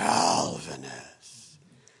Calvinists."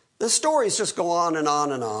 The stories just go on and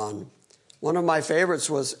on and on. One of my favorites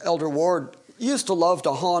was Elder Ward used to love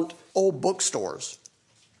to haunt old bookstores.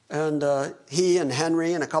 And he and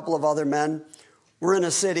Henry and a couple of other men were in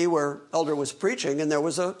a city where Elder was preaching, and there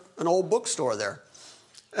was an old bookstore there.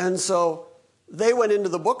 And so they went into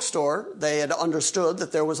the bookstore. They had understood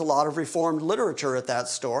that there was a lot of Reformed literature at that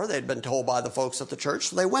store. They'd been told by the folks at the church.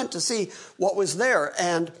 So they went to see what was there.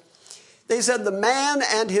 And they said the man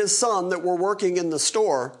and his son that were working in the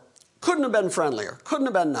store couldn't have been friendlier, couldn't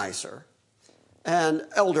have been nicer. And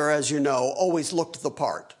Elder, as you know, always looked the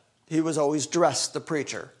part. He was always dressed the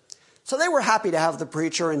preacher. So they were happy to have the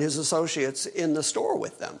preacher and his associates in the store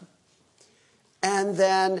with them. And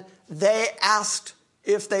then they asked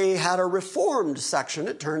if they had a Reformed section.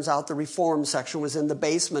 It turns out the Reformed section was in the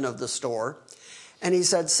basement of the store. And he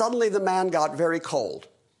said, suddenly the man got very cold.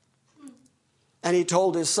 And he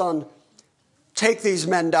told his son, "Take these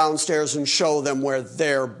men downstairs and show them where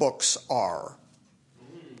their books are."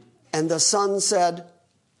 And the son said,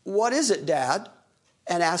 "What is it, Dad?"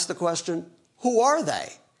 And asked the question, "Who are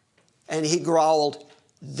they?" And he growled,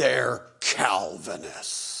 "They're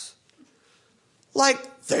Calvinists.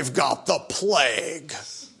 Like they've got the plague.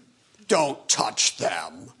 Don't touch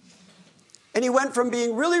them." And he went from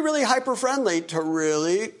being really, really hyper-friendly to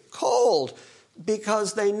really cold,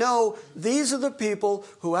 because they know these are the people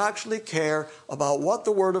who actually care about what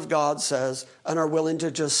the Word of God says and are willing to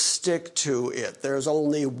just stick to it. There's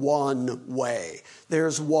only one way.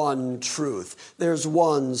 There's one truth. There's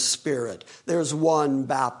one Spirit. There's one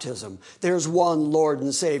baptism. There's one Lord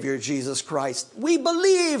and Savior, Jesus Christ. We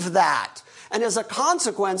believe that. And as a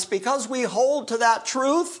consequence, because we hold to that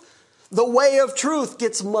truth, the way of truth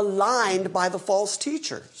gets maligned by the false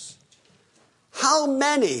teachers. How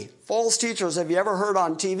many false teachers have you ever heard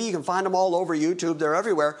on TV? You can find them all over YouTube. They're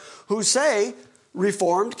everywhere. Who say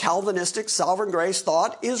Reformed, Calvinistic, sovereign grace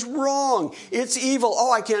thought is wrong. It's evil.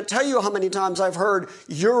 Oh, I can't tell you how many times I've heard,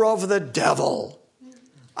 "You're of the devil."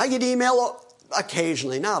 I get email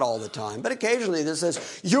occasionally, not all the time, but occasionally that says,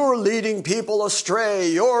 "You're leading people astray.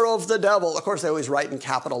 You're of the devil." Of course, they always write in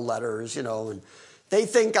capital letters, and they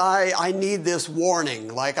think I need this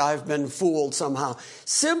warning, like I've been fooled somehow.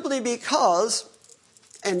 Simply because,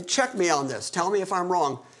 and check me on this, tell me if I'm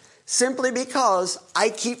wrong, simply because I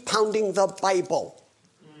keep pounding the Bible.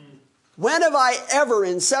 When have I ever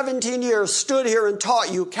in 17 years stood here and taught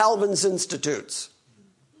you Calvin's Institutes?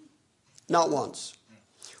 Not once.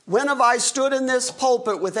 When have I stood in this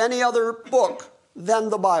pulpit with any other book than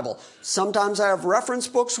the Bible? Sometimes I have reference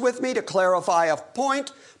books with me to clarify a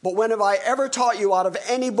point, but when have I ever taught you out of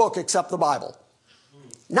any book except the Bible?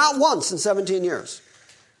 Not once in 17 years.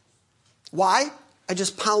 Why? I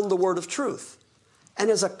just pound the word of truth. And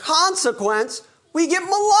as a consequence, we get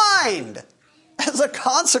maligned. As a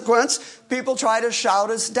consequence, people try to shout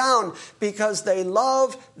us down because they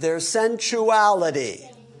love their sensuality.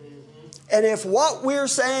 And if what we're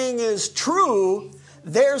saying is true,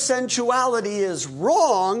 their sensuality is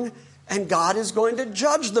wrong, and God is going to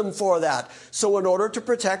judge them for that. So in order to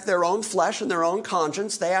protect their own flesh and their own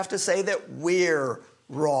conscience, they have to say that we're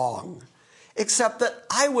wrong. Except that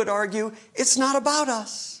I would argue it's not about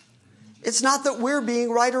us. It's not that we're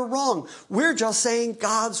being right or wrong. We're just saying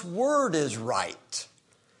God's word is right.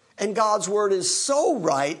 And God's word is so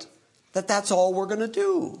right that that's all we're going to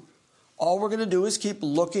do. All we're going to do is keep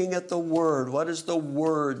looking at the word. What does the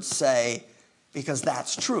word say? Because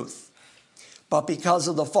that's truth. But because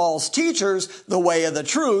of the false teachers, the way of the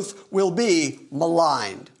truth will be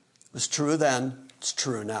maligned. It was true then, it's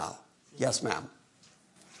true now. Yes, ma'am.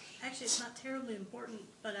 Actually, it's not terribly important,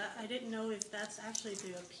 but I didn't know if that's actually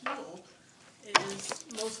the appeal. Is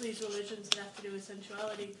most of these religions that have to do with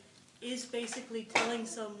sensuality is basically telling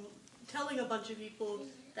a bunch of people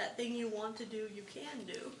that thing you want to do, you can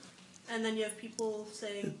do. And then you have people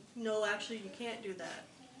saying, no, actually you can't do that.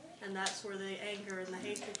 And that's where the anger and the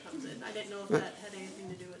hatred comes in. I didn't know if that had anything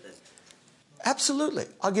to do with it. Absolutely.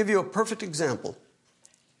 I'll give you a perfect example.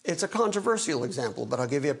 It's a controversial example, but I'll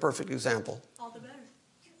give you a perfect example. All the better.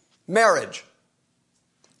 Marriage.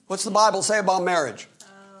 What's the Bible say about marriage?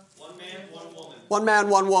 One man, one woman. One man,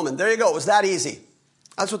 one woman. There you go. It was that easy.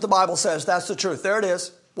 That's what the Bible says. That's the truth. There it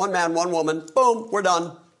is. One man, one woman. Boom, we're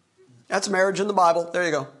done. That's marriage in the Bible. There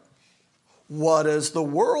you go. What does the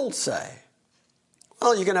world say?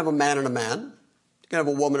 Well, you can have a man and a man. You can have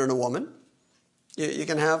a woman and a woman. You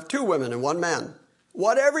can have two women and one man.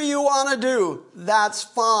 Whatever you want to do, that's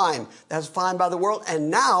fine. That's fine by the world. And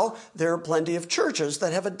now there are plenty of churches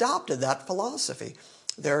that have adopted that philosophy.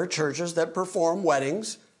 There are churches that perform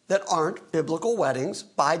weddings that aren't biblical weddings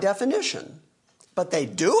by definition. But they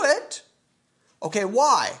do it. Okay,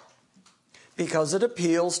 why? Because it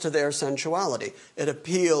appeals to their sensuality. It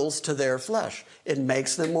appeals to their flesh. It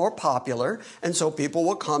makes them more popular, and so people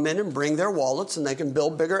will come in and bring their wallets, and they can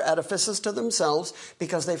build bigger edifices to themselves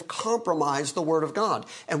because they've compromised the Word of God.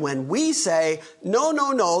 And when we say,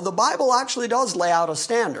 no, the Bible actually does lay out a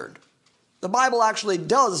standard. The Bible actually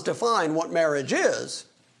does define what marriage is,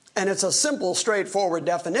 and it's a simple, straightforward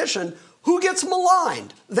definition. Who gets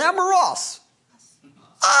maligned? Them or us?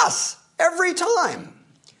 Us, every time.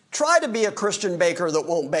 Try to be a Christian baker that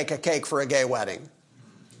won't bake a cake for a gay wedding.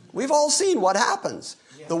 We've all seen what happens.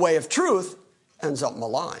 The way of truth ends up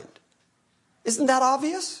maligned. Isn't that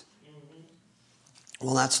obvious?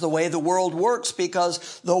 Well, that's the way the world works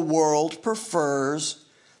because the world prefers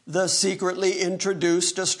the secretly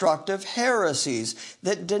introduced destructive heresies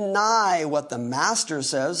that deny what the Master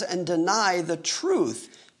says and deny the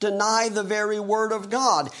truth, deny the very Word of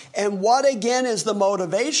God. And what again is the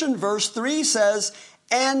motivation? Verse 3 says,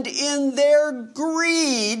 and in their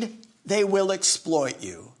greed, they will exploit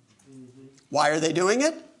you. Why are they doing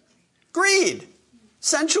it? Greed,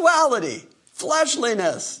 sensuality,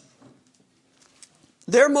 fleshliness.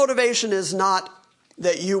 Their motivation is not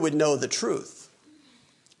that you would know the truth.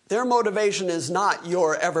 Their motivation is not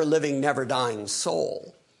your ever-living, never-dying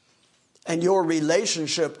soul and your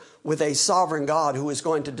relationship with a sovereign God who is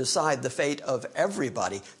going to decide the fate of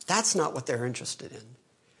everybody. That's not what they're interested in.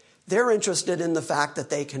 They're interested in the fact that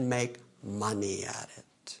they can make money at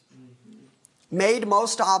it. Made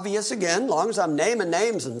most obvious, again, as long as I'm naming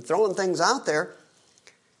names and throwing things out there,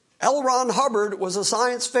 L. Ron Hubbard was a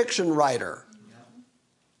science fiction writer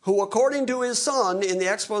who, according to his son, in the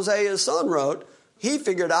expose his son wrote, he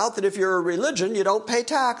figured out that if you're a religion, you don't pay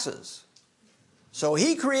taxes. So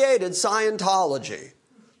he created Scientology,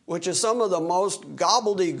 which is some of the most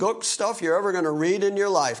gobbledygook stuff you're ever going to read in your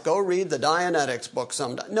life. Go read the Dianetics book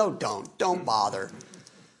sometime. No, don't. Don't bother.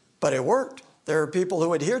 But it worked. There are people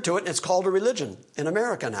who adhere to it, and it's called a religion in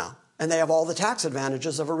America now. And they have all the tax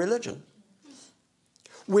advantages of a religion,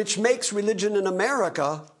 which makes religion in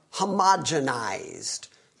America homogenized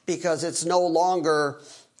because it's no longer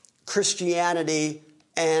Christianity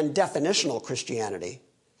and definitional Christianity.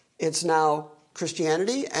 It's now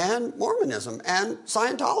Christianity and Mormonism and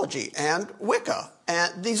Scientology and Wicca.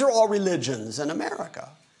 And these are all religions in America.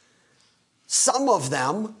 Some of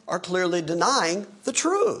them are clearly denying the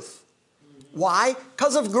truth. Why?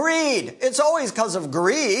 Because of greed. It's always because of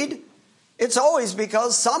greed. It's always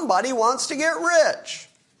because somebody wants to get rich.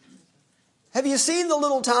 Have you seen the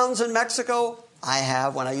little towns in Mexico? I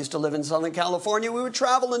have. When I used to live in Southern California, we would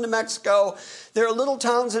travel into Mexico. There are little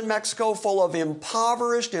towns in Mexico full of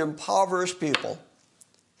impoverished people.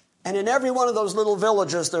 And in every one of those little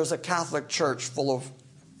villages, there's a Catholic church full of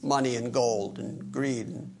money and gold and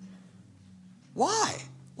greed. Why?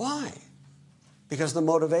 Why? Because the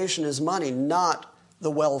motivation is money, not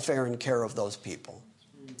the welfare and care of those people.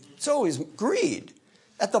 It's always greed.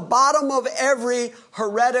 At the bottom of every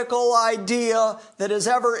heretical idea that has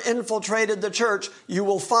ever infiltrated the church, you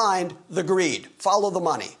will find the greed. Follow the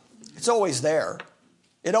money. It's always there.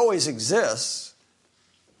 It always exists.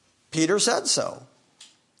 Peter said so.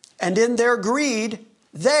 And in their greed,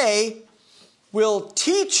 they will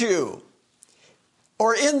teach you.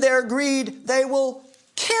 Or in their greed, they will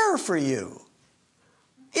care for you.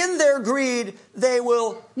 In their greed, they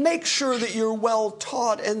will make sure that you're well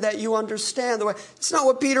taught and that you understand the way. It's not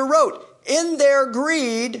what Peter wrote. In their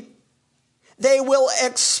greed, they will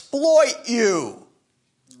exploit you.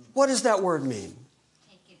 What does that word mean?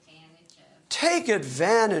 Take advantage of. Take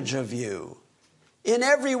advantage of you in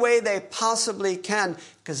every way they possibly can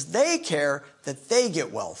because they care that they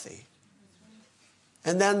get wealthy.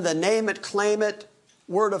 And then the name it, claim it,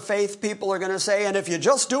 word of faith people are going to say, and if you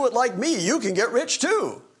just do it like me, you can get rich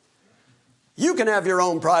too. You can have your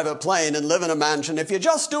own private plane and live in a mansion if you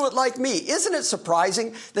just do it like me. Isn't it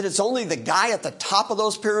surprising that it's only the guy at the top of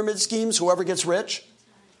those pyramid schemes, whoever gets rich?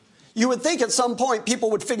 You would think at some point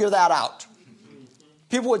people would figure that out.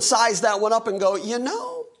 People would size that one up and go, you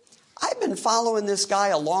know, I've been following this guy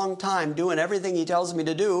a long time, doing everything he tells me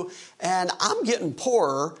to do, and I'm getting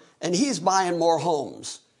poorer, and he's buying more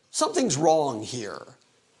homes. Something's wrong here.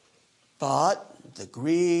 But the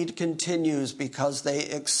greed continues because they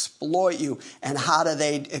exploit you. And how do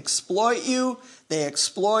they exploit you? They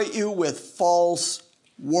exploit you with false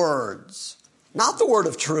words. Not the word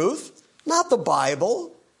of truth, not the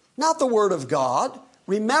Bible, not the word of God.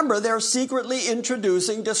 Remember, they're secretly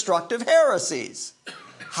introducing destructive heresies.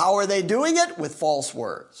 How are they doing it? With false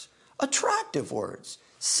words, attractive words,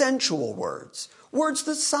 sensual words, words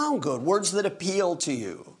that sound good, words that appeal to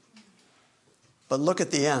you. But look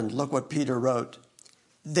at the end. Look what Peter wrote.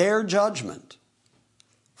 Their judgment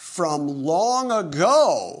from long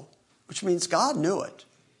ago, which means God knew it.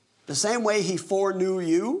 The same way he foreknew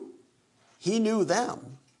you, he knew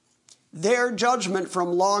them. Their judgment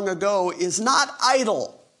from long ago is not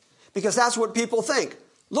idle, because that's what people think.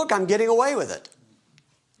 Look, I'm getting away with it.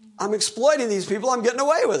 I'm exploiting these people. I'm getting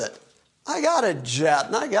away with it. I got a jet,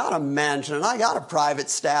 and I got a mansion, and I got a private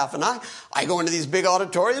staff, and I go into these big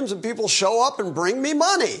auditoriums, and people show up and bring me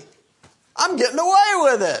money. I'm getting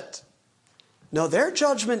away with it. No, their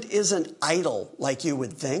judgment isn't idle like you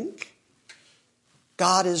would think.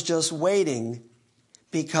 God is just waiting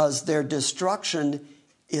because their destruction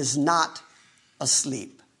is not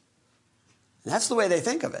asleep. And that's the way they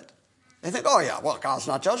think of it. They think, oh yeah, well, God's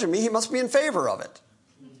not judging me. He must be in favor of it.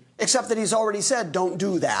 Except that he's already said, don't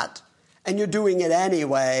do that. And you're doing it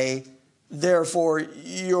anyway. Therefore,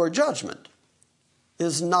 your judgment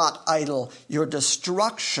is not idle. Your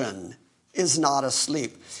destruction is not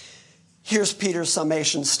asleep. Here's Peter's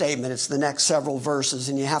summation statement. It's the next several verses,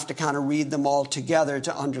 and you have to kind of read them all together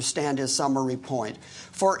to understand his summary point.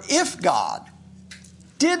 For if God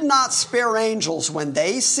did not spare angels when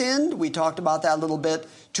they sinned, we talked about that a little bit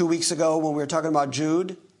 2 weeks ago when we were talking about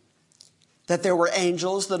Jude, that there were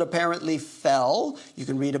angels that apparently fell. You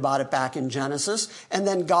can read about it back in Genesis. And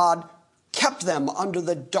then God kept them under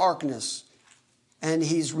the darkness, and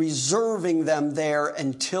he's reserving them there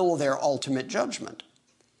until their ultimate judgment.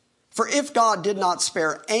 For if God did not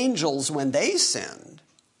spare angels when they sinned,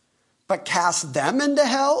 but cast them into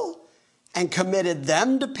hell and committed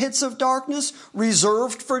them to pits of darkness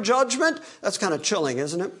reserved for judgment, that's kind of chilling,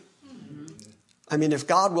 isn't it? I mean, if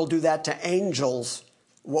God will do that to angels,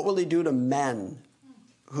 what will he do to men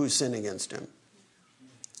who sin against him?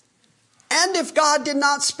 And if God did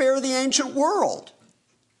not spare the ancient world,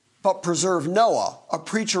 but preserved Noah, a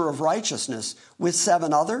preacher of righteousness, with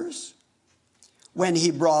 7 others, when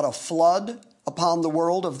he brought a flood upon the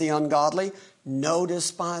world of the ungodly.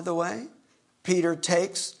 Notice, by the way, Peter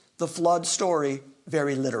takes the flood story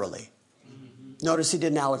very literally. Notice he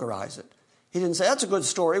didn't allegorize it. He didn't say, that's a good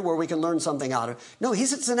story where we can learn something out of it. No, he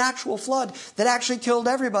said it's an actual flood that actually killed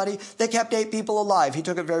everybody. They kept 8 people alive. He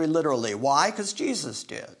took it very literally. Why? Because Jesus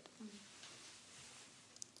did.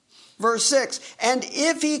 Verse 6, and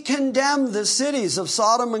if he condemned the cities of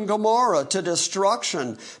Sodom and Gomorrah to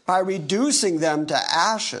destruction by reducing them to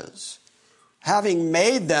ashes, having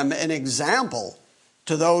made them an example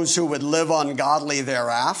to those who would live ungodly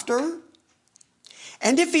thereafter,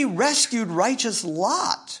 and if he rescued righteous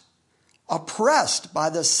Lot, oppressed by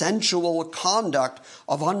the sensual conduct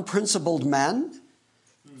of unprincipled men,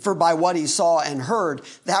 for by what he saw and heard,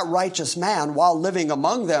 that righteous man, while living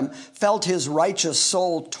among them, felt his righteous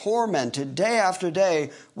soul tormented day after day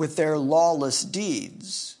with their lawless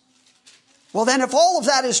deeds. Well then, if all of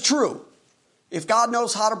that is true, if God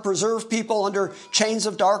knows how to preserve people under chains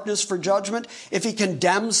of darkness for judgment, if he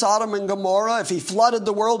condemned Sodom and Gomorrah, if he flooded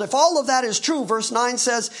the world, if all of that is true, verse 9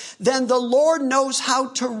 says, then the Lord knows how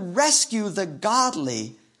to rescue the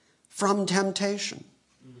godly from temptation,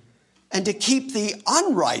 and to keep the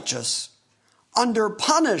unrighteous under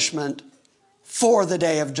punishment for the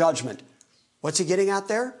day of judgment. What's he getting at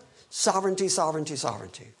there? Sovereignty, sovereignty,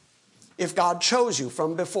 sovereignty. If God chose you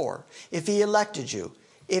from before, if he elected you,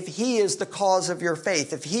 if he is the cause of your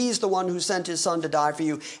faith, if he's the one who sent his son to die for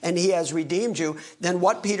you and he has redeemed you, then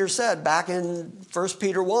what Peter said back in 1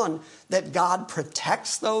 Peter 1, that God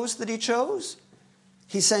protects those that he chose,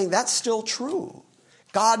 he's saying that's still true.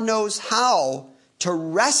 God knows how to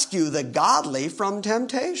rescue the godly from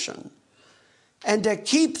temptation and to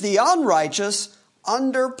keep the unrighteous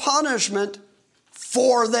under punishment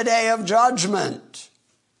for the day of judgment.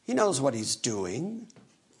 He knows what he's doing.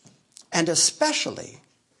 And especially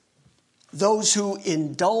those who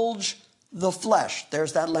indulge the flesh.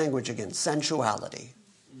 There's that language again, sensuality.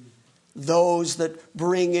 Those that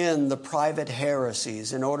bring in the private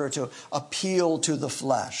heresies in order to appeal to the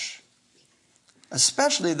flesh.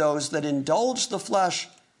 Especially those that indulge the flesh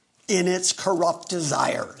in its corrupt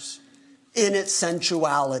desires, in its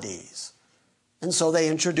sensualities. And so they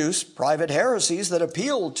introduce private heresies that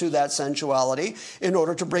appeal to that sensuality in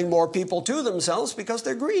order to bring more people to themselves because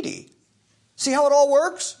they're greedy. See how it all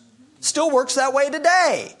works? Still works that way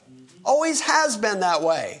today. Always has been that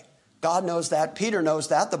way. God knows that. Peter knows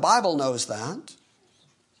that. The Bible knows that.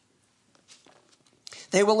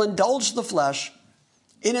 They will indulge the flesh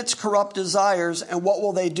in its corrupt desires, and what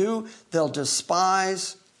will they do? They'll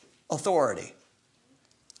despise authority.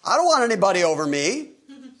 I don't want anybody over me.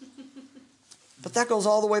 But that goes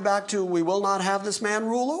all the way back to, we will not have this man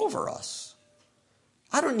rule over us.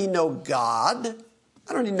 I don't need no God.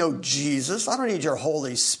 I don't need no Jesus. I don't need your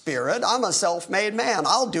Holy Spirit. I'm a self-made man.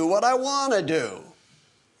 I'll do what I want to do.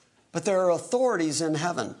 But there are authorities in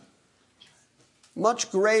heaven, much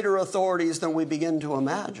greater authorities than we begin to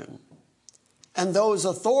imagine. And those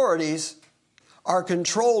authorities are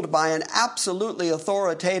controlled by an absolutely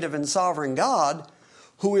authoritative and sovereign God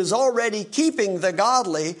who is already keeping the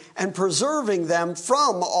godly and preserving them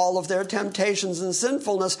from all of their temptations and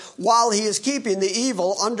sinfulness while he is keeping the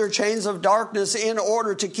evil under chains of darkness in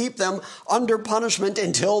order to keep them under punishment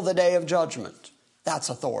until the day of judgment. That's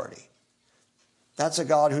authority. That's a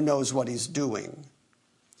God who knows what he's doing.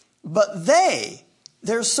 But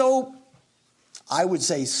they're so, I would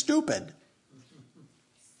say, stupid.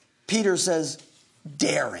 Peter says,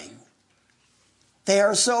 daring. They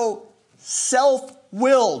are so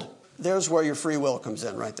self-willed. There's where your free will comes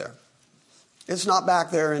in right there. It's not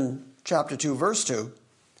back there in chapter 2, verse 2.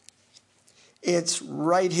 It's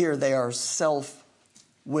right here. They are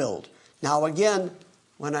self-willed. Now again,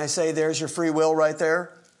 when I say there's your free will right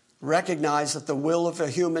there, recognize that the will of a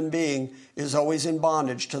human being is always in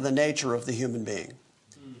bondage to the nature of the human being.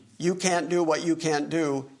 You can't do what you can't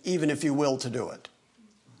do, even if you will to do it.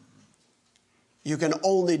 You can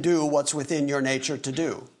only do what's within your nature to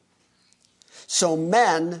do. So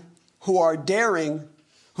men who are daring,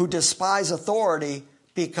 who despise authority,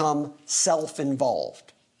 become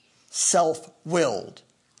self-involved, self-willed.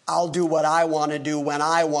 I'll do what I want to do when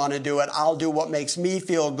I want to do it. I'll do what makes me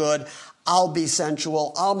feel good. I'll be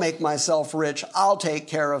sensual. I'll make myself rich. I'll take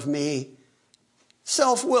care of me.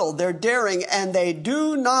 Self-willed. They're daring, and they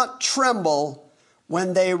do not tremble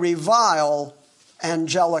when they revile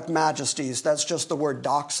angelic majesties. That's just the word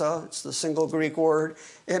doxa. It's the single Greek word.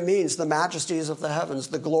 It means the majesties of the heavens,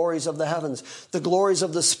 the glories of the heavens, the glories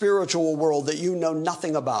of the spiritual world that you know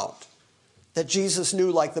nothing about, that Jesus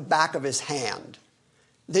knew like the back of his hand,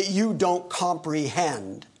 that you don't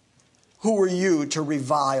comprehend. Who are you to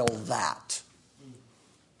revile that?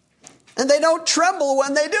 And they don't tremble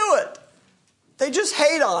when they do it. They just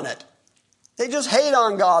hate on it. They just hate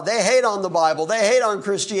on God. They hate on the Bible. They hate on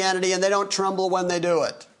Christianity, and they don't tremble when they do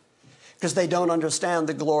it because they don't understand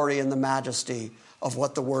the glory and the majesty of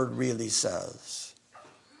what the Word really says.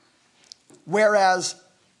 Whereas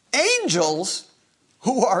angels,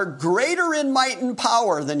 who are greater in might and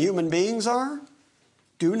power than human beings are,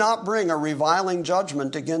 do not bring a reviling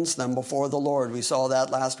judgment against them before the Lord. We saw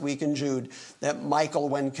that last week in Jude, that Michael,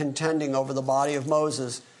 when contending over the body of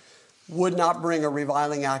Moses, would not bring a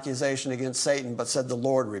reviling accusation against Satan, but said, the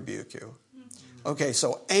Lord rebuke you. Okay,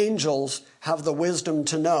 so angels have the wisdom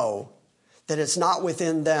to know that it's not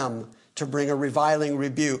within them to bring a reviling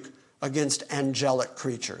rebuke against angelic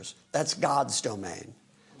creatures. That's God's domain.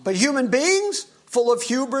 But human beings, full of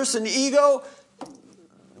hubris and ego,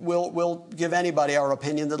 we'll give anybody our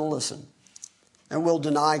opinion that'll listen. And we'll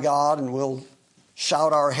deny God, and we'll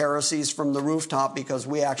shout our heresies from the rooftop because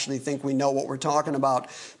we actually think we know what we're talking about.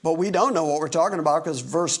 But we don't know what we're talking about because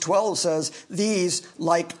verse 12 says, these,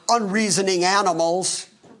 like unreasoning animals,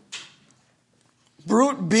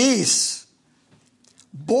 brute beasts,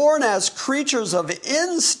 born as creatures of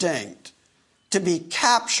instinct, to be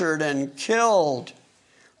captured and killed,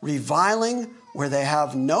 reviling where they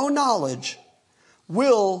have no knowledge,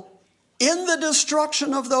 will, in the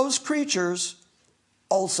destruction of those creatures,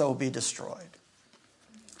 also be destroyed.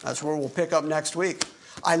 That's where we'll pick up next week.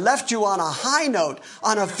 I left you on a high note,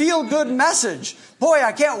 on a feel-good message. Boy,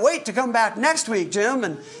 I can't wait to come back next week, Jim,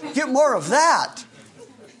 and get more of that.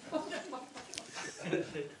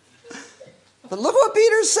 But look what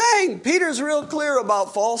Peter's saying. Peter's real clear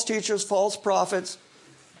about false teachers, false prophets.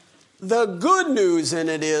 The good news in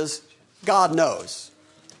it is God knows.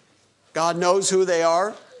 God knows who they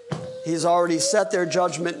are. He's already set their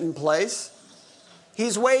judgment in place.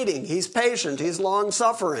 He's waiting. He's patient. He's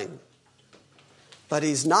long-suffering. But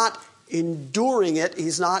he's not enduring it.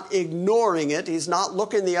 He's not ignoring it. He's not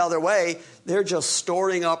looking the other way. They're just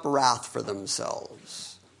storing up wrath for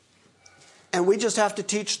themselves. And we just have to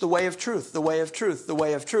teach the way of truth, the way of truth, the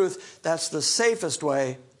way of truth. That's the safest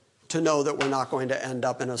way to know that we're not going to end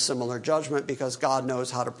up in a similar judgment, because God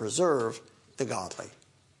knows how to preserve the godly.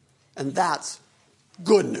 And that's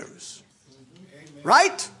good news. Amen.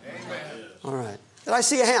 Right? Amen. All right. Did I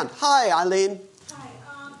see a hand? Hi, Eileen.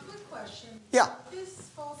 Hi, quick question. Yeah. This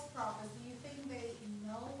false prophet, do you think they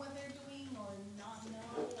know what they're doing or not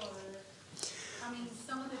know? Or, I mean,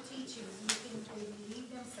 some of the teachings, do you think they believe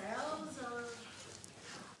themselves or?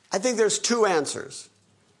 I think there's two answers,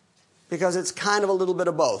 because it's kind of a little bit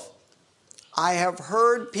of both. I have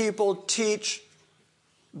heard people teach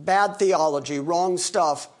bad theology, wrong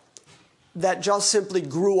stuff, that just simply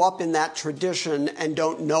grew up in that tradition and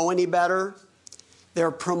don't know any better.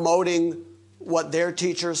 They're promoting what their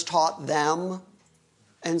teachers taught them,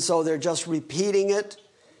 and so they're just repeating it.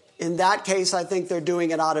 In that case, I think they're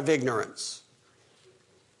doing it out of ignorance.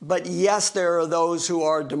 But yes, there are those who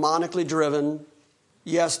are demonically driven.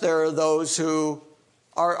 Yes, there are those who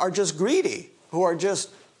are just greedy, who are just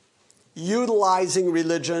utilizing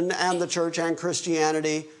religion and the church and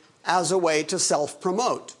Christianity as a way to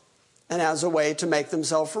self-promote and as a way to make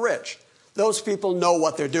themselves rich. Those people know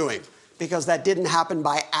what they're doing, because that didn't happen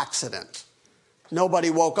by accident. Nobody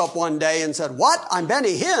woke up one day and said, "What? I'm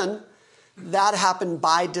Benny Hinn." That happened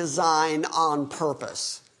by design, on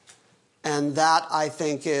purpose. And that, I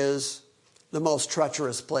think, is the most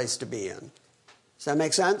treacherous place to be in. Does that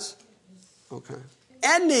make sense? Okay.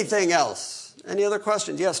 Anything else? Any other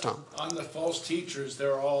questions? Yes, Tom? On the false teachers,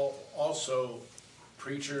 there are also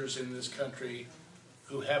preachers in this country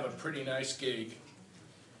who have a pretty nice gig,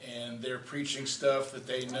 and they're preaching stuff that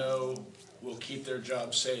they know will keep their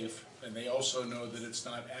job safe, and they also know that it's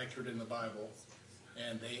not accurate in the Bible,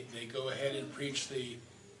 and they go ahead and preach the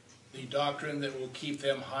doctrine that will keep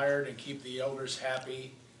them hired and keep the elders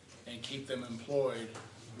happy and keep them employed,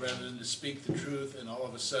 rather than to speak the truth, and all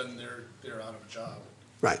of a sudden they're out of a job.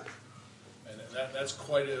 Right. And that's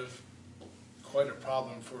quite a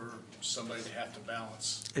problem for somebody to have to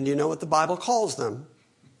balance. And you know what the Bible calls them?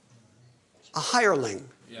 A hireling.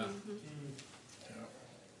 Yeah.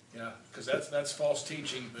 Yeah, because that's false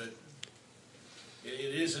teaching, but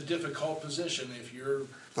it is a difficult position if you're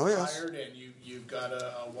hired and you've got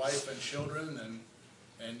a wife and children,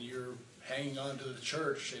 and you're hanging on to the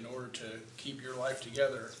church in order to keep your life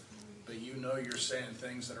together, but you know you're saying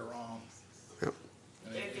things that are wrong. Yep.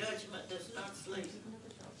 Their judgment does not sleep.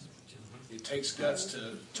 It takes guts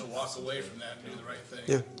to walk away from that and do the right thing.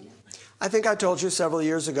 Yeah. I think I told you several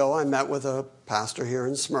years ago I met with a pastor here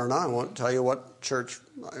in Smyrna. I won't tell you what church,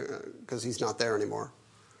 because he's not there anymore.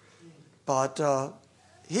 But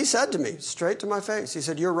he said to me, straight to my face, he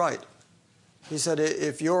said, "You're right." He said,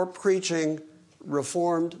 "If you're preaching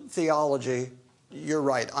Reformed theology, you're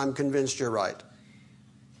right. I'm convinced you're right."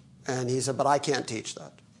 And he said, "But I can't teach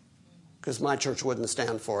that, because my church wouldn't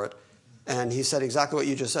stand for it." And he said exactly what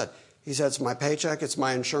you just said. He said, "It's my paycheck, it's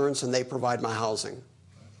my insurance, and they provide my housing."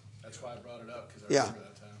 That's why I brought it up, because I remember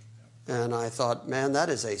that time. Yeah. And I thought, man, that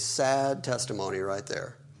is a sad testimony right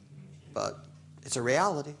there. But it's a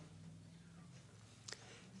reality.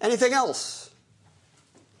 Anything else?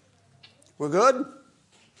 We're good?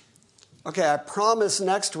 Okay, I promise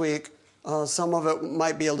next week some of it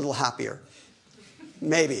might be a little happier.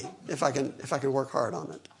 Maybe, if I can work hard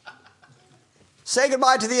on it. Say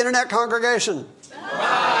goodbye to the internet congregation.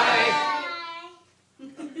 Bye.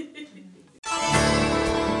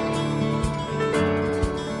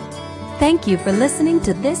 Thank you for listening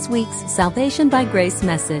to this week's Salvation by Grace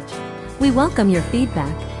message. We welcome your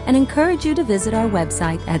feedback and encourage you to visit our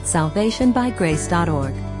website at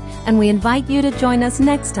salvationbygrace.org. And we invite you to join us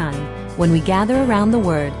next time when we gather around the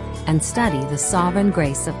Word and study the sovereign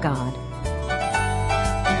grace of God.